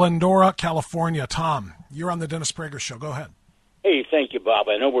Tom in Glendora, California. Tom, you're on the Dennis Prager Show. Go ahead. Hey, thank you, Bob.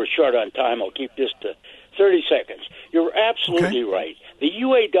 I know we're short on time. I'll keep this to 30 seconds. You're absolutely right. The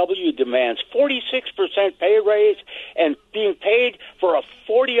UAW demands 46% pay raise and being paid for a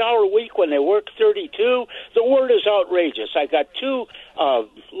 40-hour week when they work 32. The word is outrageous. I got two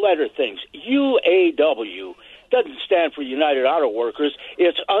letter things. UAW doesn't stand for United Auto Workers.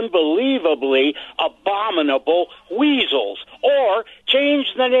 It's unbelievably abominable weasels. Or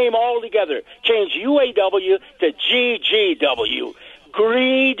change the name altogether. Change UAW to GGW.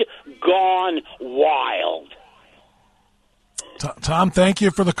 Greed gone wild. Tom, thank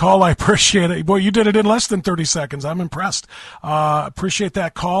you for the call. I appreciate it. Boy, you did it in less than 30 seconds. I'm impressed. Appreciate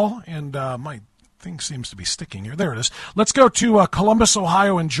that call, and my thing seems to be sticking here. There it is. Let's go to Columbus,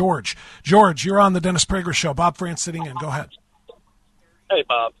 Ohio, and George. George, you're on the Dennis Prager Show. Bob France sitting in. Go ahead. Hey,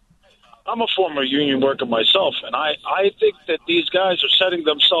 Bob. I'm a former union worker myself, and I think that these guys are setting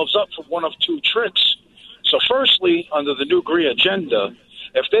themselves up for one of two tricks. So firstly, under the new green agenda,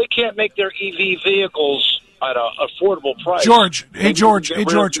 if they can't make their EV vehicles at an affordable price. George,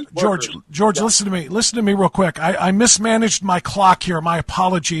 listen to me real quick. I mismanaged my clock here. My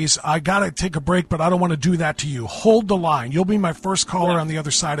apologies. I got to take a break, but I don't want to do that to you. Hold the line. You'll be my first caller on the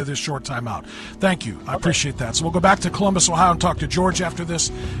other side of this short timeout. Thank you. I appreciate that. So we'll go back to Columbus, Ohio, and talk to George after this,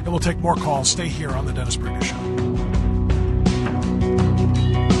 and we'll take more calls. Stay here on the Dennis Prager Show.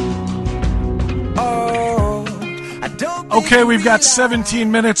 Okay, we've got 17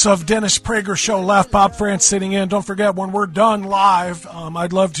 minutes of Dennis Prager Show left. Bob France sitting in. Don't forget, when we're done live,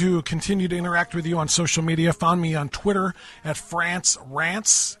 I'd love to continue to interact with you on social media. Find me on Twitter at France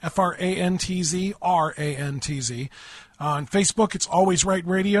Rantz, FRANTZ, RANTZ. On Facebook, it's Always Right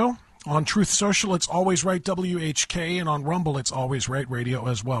Radio. On Truth Social, it's Always Right WHK, and on Rumble, it's Always Right Radio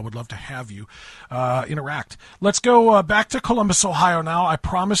as well. Would love to have you interact. Let's go back to Columbus, Ohio now. I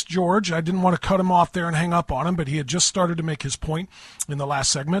promised George I didn't want to cut him off there and hang up on him, but he had just started to make his point in the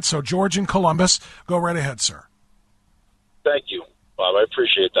last segment. So, George in Columbus, go right ahead, sir. Thank you, Bob. I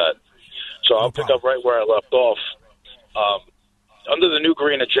appreciate that. So I'll pick up right where I left off. Under the new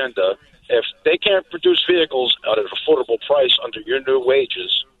green agenda, if they can't produce vehicles at an affordable price under your new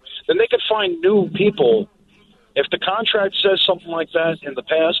wages, then they could find new people. If the contract says something like that in the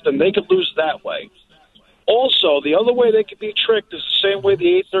past, then they could lose that way. Also, the other way they could be tricked is the same way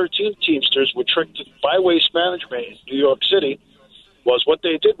the 813 Teamsters were tricked by Waste Management in New York City. Was what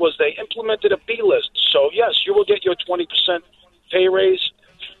they did was they implemented a B list. So, yes, you will get your 20% pay raise,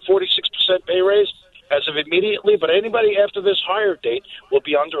 46% pay raise as of immediately, but anybody after this hire date will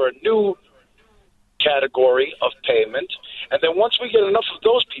be under a new category of payment, and then once we get enough of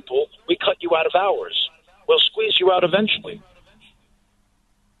those people, we cut you out of ours. We'll squeeze you out eventually.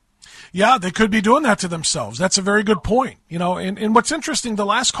 Yeah, they could be doing that to themselves. That's a very good point. You know, and what's interesting, the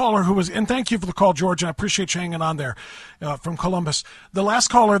last caller who was, and thank you for the call, George, and I appreciate you hanging on there from Columbus. The last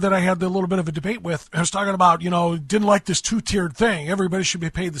caller that I had a little bit of a debate with was talking about, you know, didn't like this two-tiered thing. Everybody should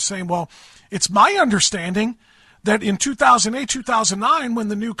be paid the same. Well, it's my understanding that in 2008, 2009, when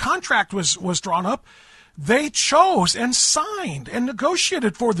the new contract was drawn up, they chose and signed and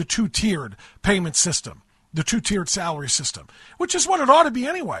negotiated for the two-tiered payment system, the two-tiered salary system, which is what it ought to be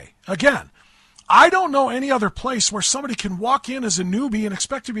anyway. Again, I don't know any other place where somebody can walk in as a newbie and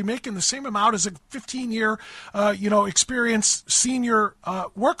expect to be making the same amount as a 15-year, experienced senior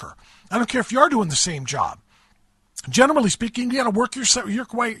worker. I don't care if you are doing the same job. Generally speaking, you got to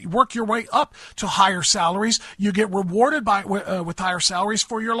work your way up to higher salaries. You get rewarded with higher salaries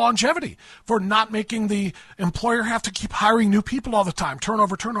for your longevity, for not making the employer have to keep hiring new people all the time.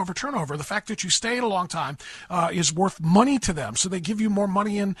 Turnover. The fact that you stayed a long time is worth money to them, so they give you more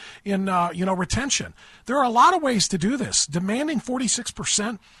money in retention. There are a lot of ways to do this. Demanding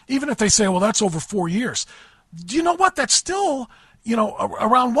 46%, even if they say, well, that's over 4 years. Do you know what? That's still,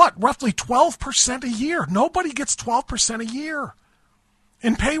 around what? Roughly 12% a year. Nobody gets 12% a year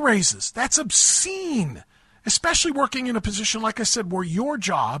in pay raises. That's obscene, especially working in a position, like I said, where your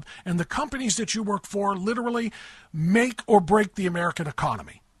job and the companies that you work for literally make or break the American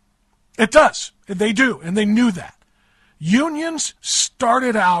economy. It does. They do, and they knew that. Unions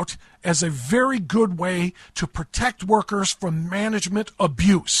started out as a very good way to protect workers from management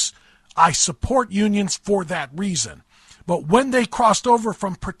abuse. I support unions for that reason. But when they crossed over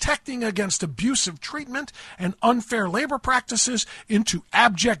from protecting against abusive treatment and unfair labor practices into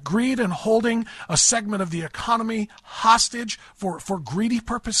abject greed and holding a segment of the economy hostage for greedy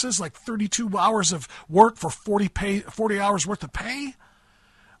purposes, like 32 hours of work for 40 hours worth of pay,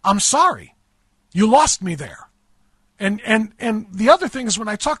 I'm sorry. You lost me there. And the other thing is, when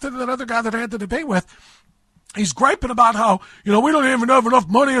I talked to that other guy that I had the debate with, he's griping about how, we don't even have enough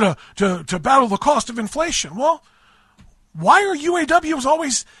money to battle the cost of inflation. Well, Why are UAWs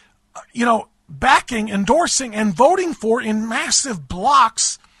always, backing, endorsing, and voting for in massive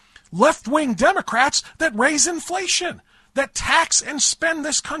blocks left-wing Democrats that raise inflation, that tax and spend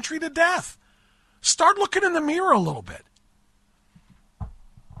this country to death? Start looking in the mirror a little bit.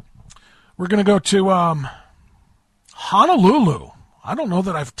 We're going to go to Honolulu. I don't know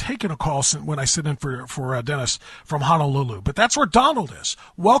that I've taken a call when I sit in for Dennis from Honolulu, but that's where Donald is.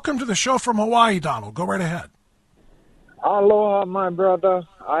 Welcome to the show from Hawaii, Donald. Go right ahead. Aloha, my brother.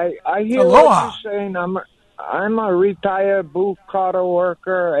 I hear Aloha. What you're saying. I'm a retired blue-collar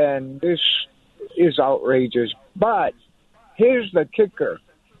worker, and this is outrageous. But here's the kicker.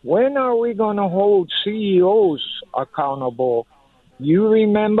 When are we going to hold CEOs accountable? You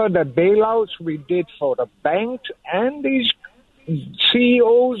remember the bailouts we did for the banks and these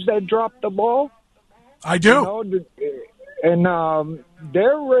CEOs that dropped the ball? I do.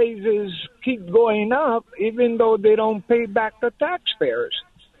 Their raises keep going up even though they don't pay back the taxpayers.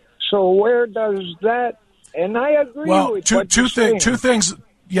 So where does that... And I agree with two things.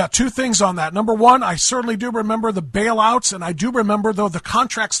 Yeah, two things on that. Number one, I certainly do remember the bailouts, and I do remember, though, the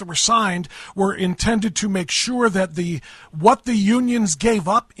contracts that were signed were intended to make sure that what the unions gave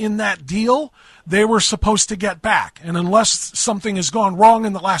up in that deal, they were supposed to get back. And unless something has gone wrong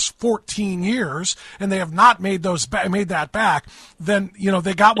in the last 14 years and they have not made that back, then,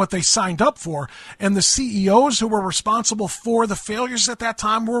 they got what they signed up for. And the CEOs who were responsible for the failures at that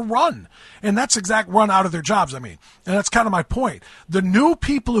time were run. And that's run out of their jobs, And that's kind of my point. The new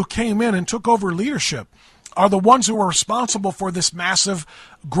people who came in and took over leadership are the ones who are responsible for this massive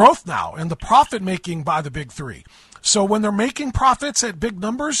growth now and the profit making by the big three. So when they're making profits at big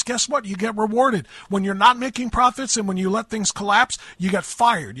numbers, guess what? You get rewarded. When you're not making profits and when you let things collapse, you get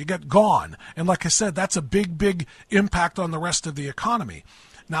fired, you get gone. And like I said, that's a big, big impact on the rest of the economy.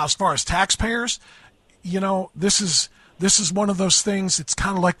 Now, as far as taxpayers, this is one of those things. It's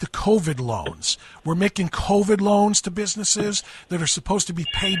kind of like the COVID loans. We're making COVID loans to businesses that are supposed to be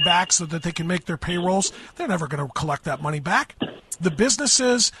paid back so that they can make their payrolls. They're never going to collect that money back. The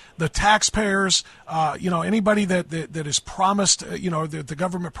businesses, the taxpayers, anybody that is promised, that the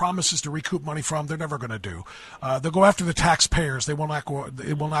government promises to recoup money from, they're never going to do. They'll go after the taxpayers. They will not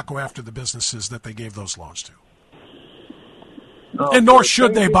go after the businesses that they gave those loans to. And nor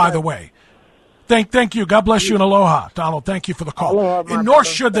should they, by the way. Thank you. God bless you and aloha, Donald. Thank you for the call. Aloha, and nor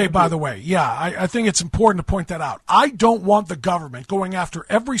should they, by the way. Yeah, I think it's important to point that out. I don't want the government going after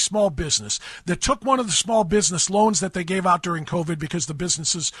every small business that took one of the small business loans that they gave out during COVID because the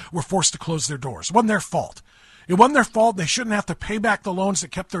businesses were forced to close their doors. It wasn't their fault. It wasn't their fault. They shouldn't have to pay back the loans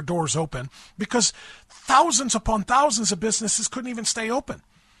that kept their doors open because thousands upon thousands of businesses couldn't even stay open.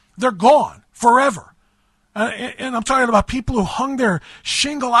 They're gone forever. And I'm talking about people who hung their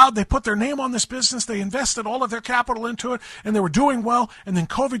shingle out. They put their name on this business. They invested all of their capital into it, and they were doing well. And then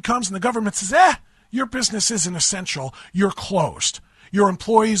COVID comes, and the government says, your business isn't essential. You're closed. Your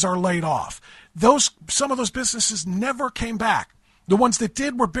employees are laid off. Some of those businesses never came back. The ones that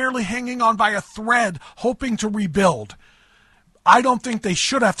did were barely hanging on by a thread, hoping to rebuild. I don't think they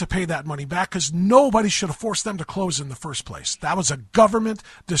should have to pay that money back because nobody should have forced them to close in the first place. That was a government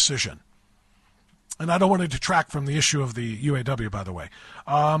decision. And I don't want to detract from the issue of the UAW, by the way.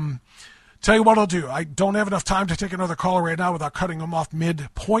 Tell you what I'll do. I don't have enough time to take another caller right now without cutting them off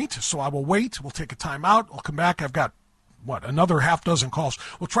mid-point, so I will wait. We'll take a time out. I'll come back. I've got, another half dozen calls.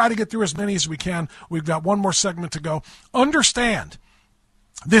 We'll try to get through as many as we can. We've got one more segment to go. Understand,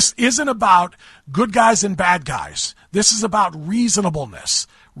 this isn't about good guys and bad guys. This is about reasonableness.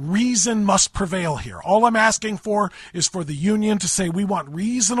 Reason must prevail here. All I'm asking for is for the union to say we want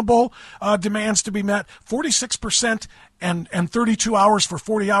reasonable demands to be met. 46% and 32 hours for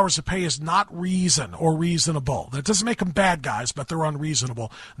 40 hours of pay is not reason or reasonable. That doesn't make them bad guys, but they're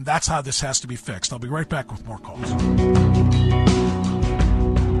unreasonable. And that's how this has to be fixed. I'll be right back with more calls.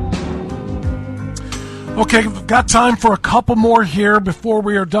 Okay, we've got time for a couple more here before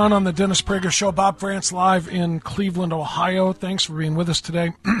we are done on the Dennis Prager Show. Bob France live in Cleveland, Ohio. Thanks for being with us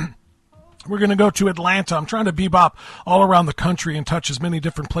today. We're going to go to Atlanta. I'm trying to bebop all around the country and touch as many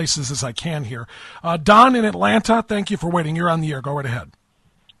different places as I can here. Don in Atlanta, thank you for waiting. You're on the air. Go right ahead.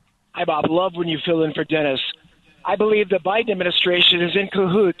 Hi, Bob. Love when you fill in for Dennis. I believe the Biden administration is in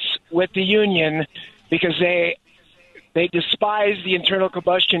cahoots with the union because they despise the internal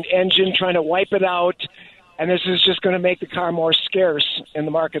combustion engine, trying to wipe it out, and this is just going to make the car more scarce in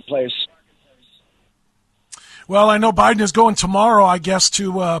the marketplace. Well, I know Biden is going tomorrow, I guess,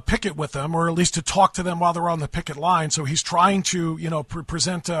 to picket with them, or at least to talk to them while they're on the picket line. So he's trying to,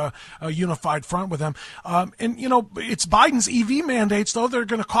 present a unified front with them. And it's Biden's EV mandates, though, that are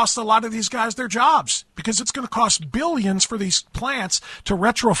going to cost a lot of these guys their jobs, because it's going to cost billions for these plants to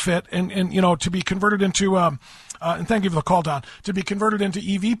retrofit and to be converted into and thank you for the call, Don, to be converted into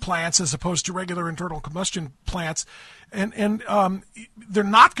EV plants as opposed to regular internal combustion plants. And they're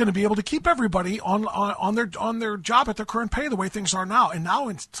not going to be able to keep everybody on their job at their current pay the way things are now. And now,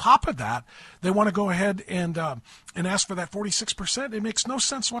 on top of that, they want to go ahead and ask for that 46%. It makes no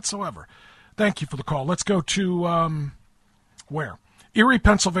sense whatsoever. Thank you for the call. Let's go to where? Erie,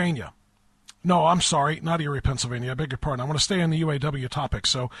 Pennsylvania. No, I'm sorry, not Erie, Pennsylvania. I beg your pardon. I want to stay on the UAW topic.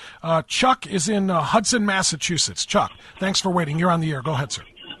 So Chuck is in Hudson, Massachusetts. Chuck, thanks for waiting. You're on the air. Go ahead, sir.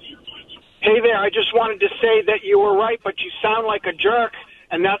 Hey there, I just wanted to say that you were right, but you sound like a jerk,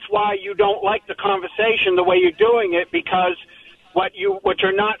 and that's why you don't like the conversation the way you're doing it, because what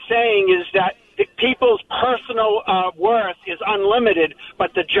you're not saying is that people's personal worth is unlimited,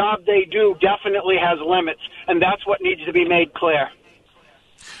 but the job they do definitely has limits, and that's what needs to be made clear.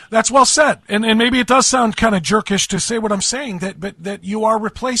 That's well said, and maybe it does sound kind of jerkish to say what I'm saying, that you are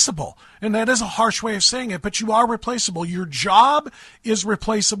replaceable, and that is a harsh way of saying it, but you are replaceable. Your job is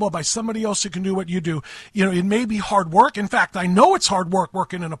replaceable by somebody else who can do what you do. It may be hard work. In fact, I know it's hard work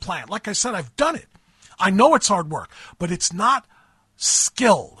working in a plant. Like I said, I've done it. I know it's hard work, but it's not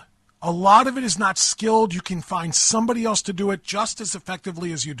skilled. A lot of it is not skilled. You can find somebody else to do it just as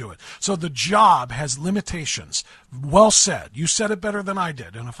effectively as you do it. So the job has limitations. Well said. You said it better than I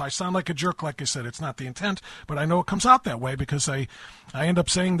did. And if I sound like a jerk, like I said, it's not the intent, but I know it comes out that way because I end up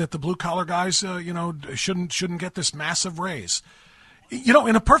saying that the blue-collar guys, shouldn't get this massive raise.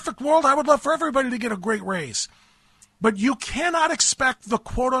 In a perfect world, I would love for everybody to get a great raise. But you cannot expect the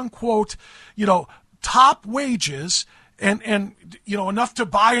quote-unquote, top wages and enough to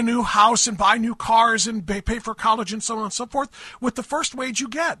buy a new house and buy new cars and pay for college and so on and so forth with the first wage you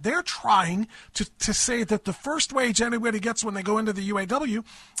get. They're trying to say that the first wage anybody gets when they go into the UAW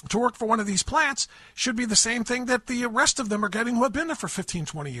to work for one of these plants should be the same thing that the rest of them are getting who have been there for 15,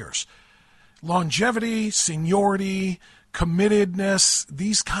 20 years. Longevity, seniority, committedness,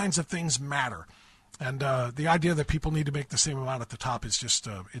 these kinds of things matter. And the idea that people need to make the same amount at the top is just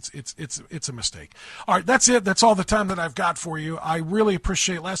it's a mistake. All right, that's it. That's all the time that I've got for you. I really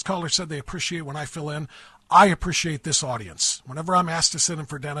appreciate. Last caller said they appreciate when I fill in. I appreciate this audience. Whenever I'm asked to sit in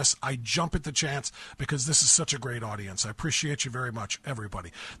for Dennis, I jump at the chance because this is such a great audience. I appreciate you very much, everybody.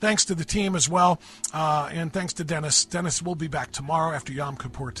 Thanks to the team as well, and thanks to Dennis. Dennis will be back tomorrow after Yom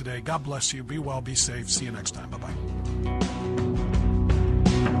Kippur today. God bless you. Be well. Be safe. See you next time. Bye-bye.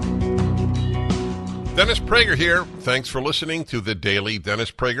 Dennis Prager here. Thanks for listening to the Daily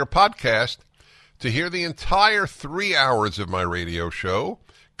Dennis Prager Podcast. To hear the entire 3 hours of my radio show,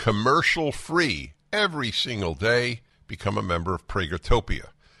 commercial-free, every single day, become a member of Pragertopia.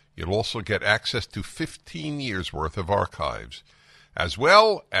 You'll also get access to 15 years' worth of archives, as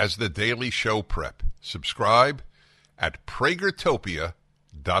well as the daily show prep. Subscribe at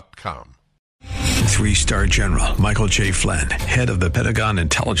Pragertopia.com. 3-star General Michael J. Flynn, head of the Pentagon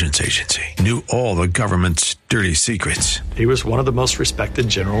Intelligence Agency, knew all the government's dirty secrets. He was one of the most respected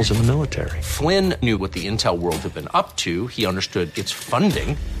generals in the military. Flynn knew what the intel world had been up to. He understood its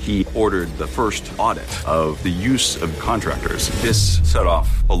funding. He ordered the first audit of the use of contractors. This set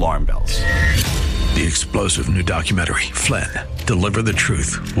off alarm bells. The explosive new documentary, Flynn, Deliver the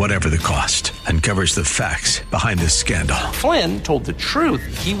Truth, Whatever the Cost, uncovers the facts behind this scandal. Flynn told the truth.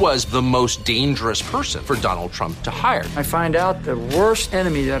 He was the most dangerous person for Donald Trump to hire. I find out the worst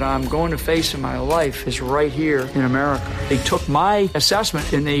enemy that I'm going to face in my life is right here in America. They took my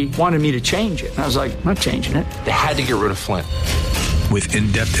assessment and they wanted me to change it. And I was like, I'm not changing it. They had to get rid of Flynn. With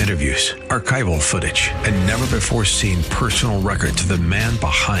in-depth interviews, archival footage, and never-before-seen personal records of the man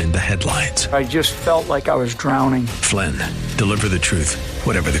behind the headlines. I just felt like I was drowning. Flynn, Deliver the Truth,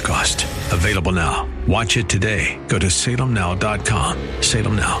 Whatever the Cost. Available now. Watch it today. Go to salemnow.com.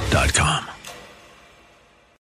 salemnow.com.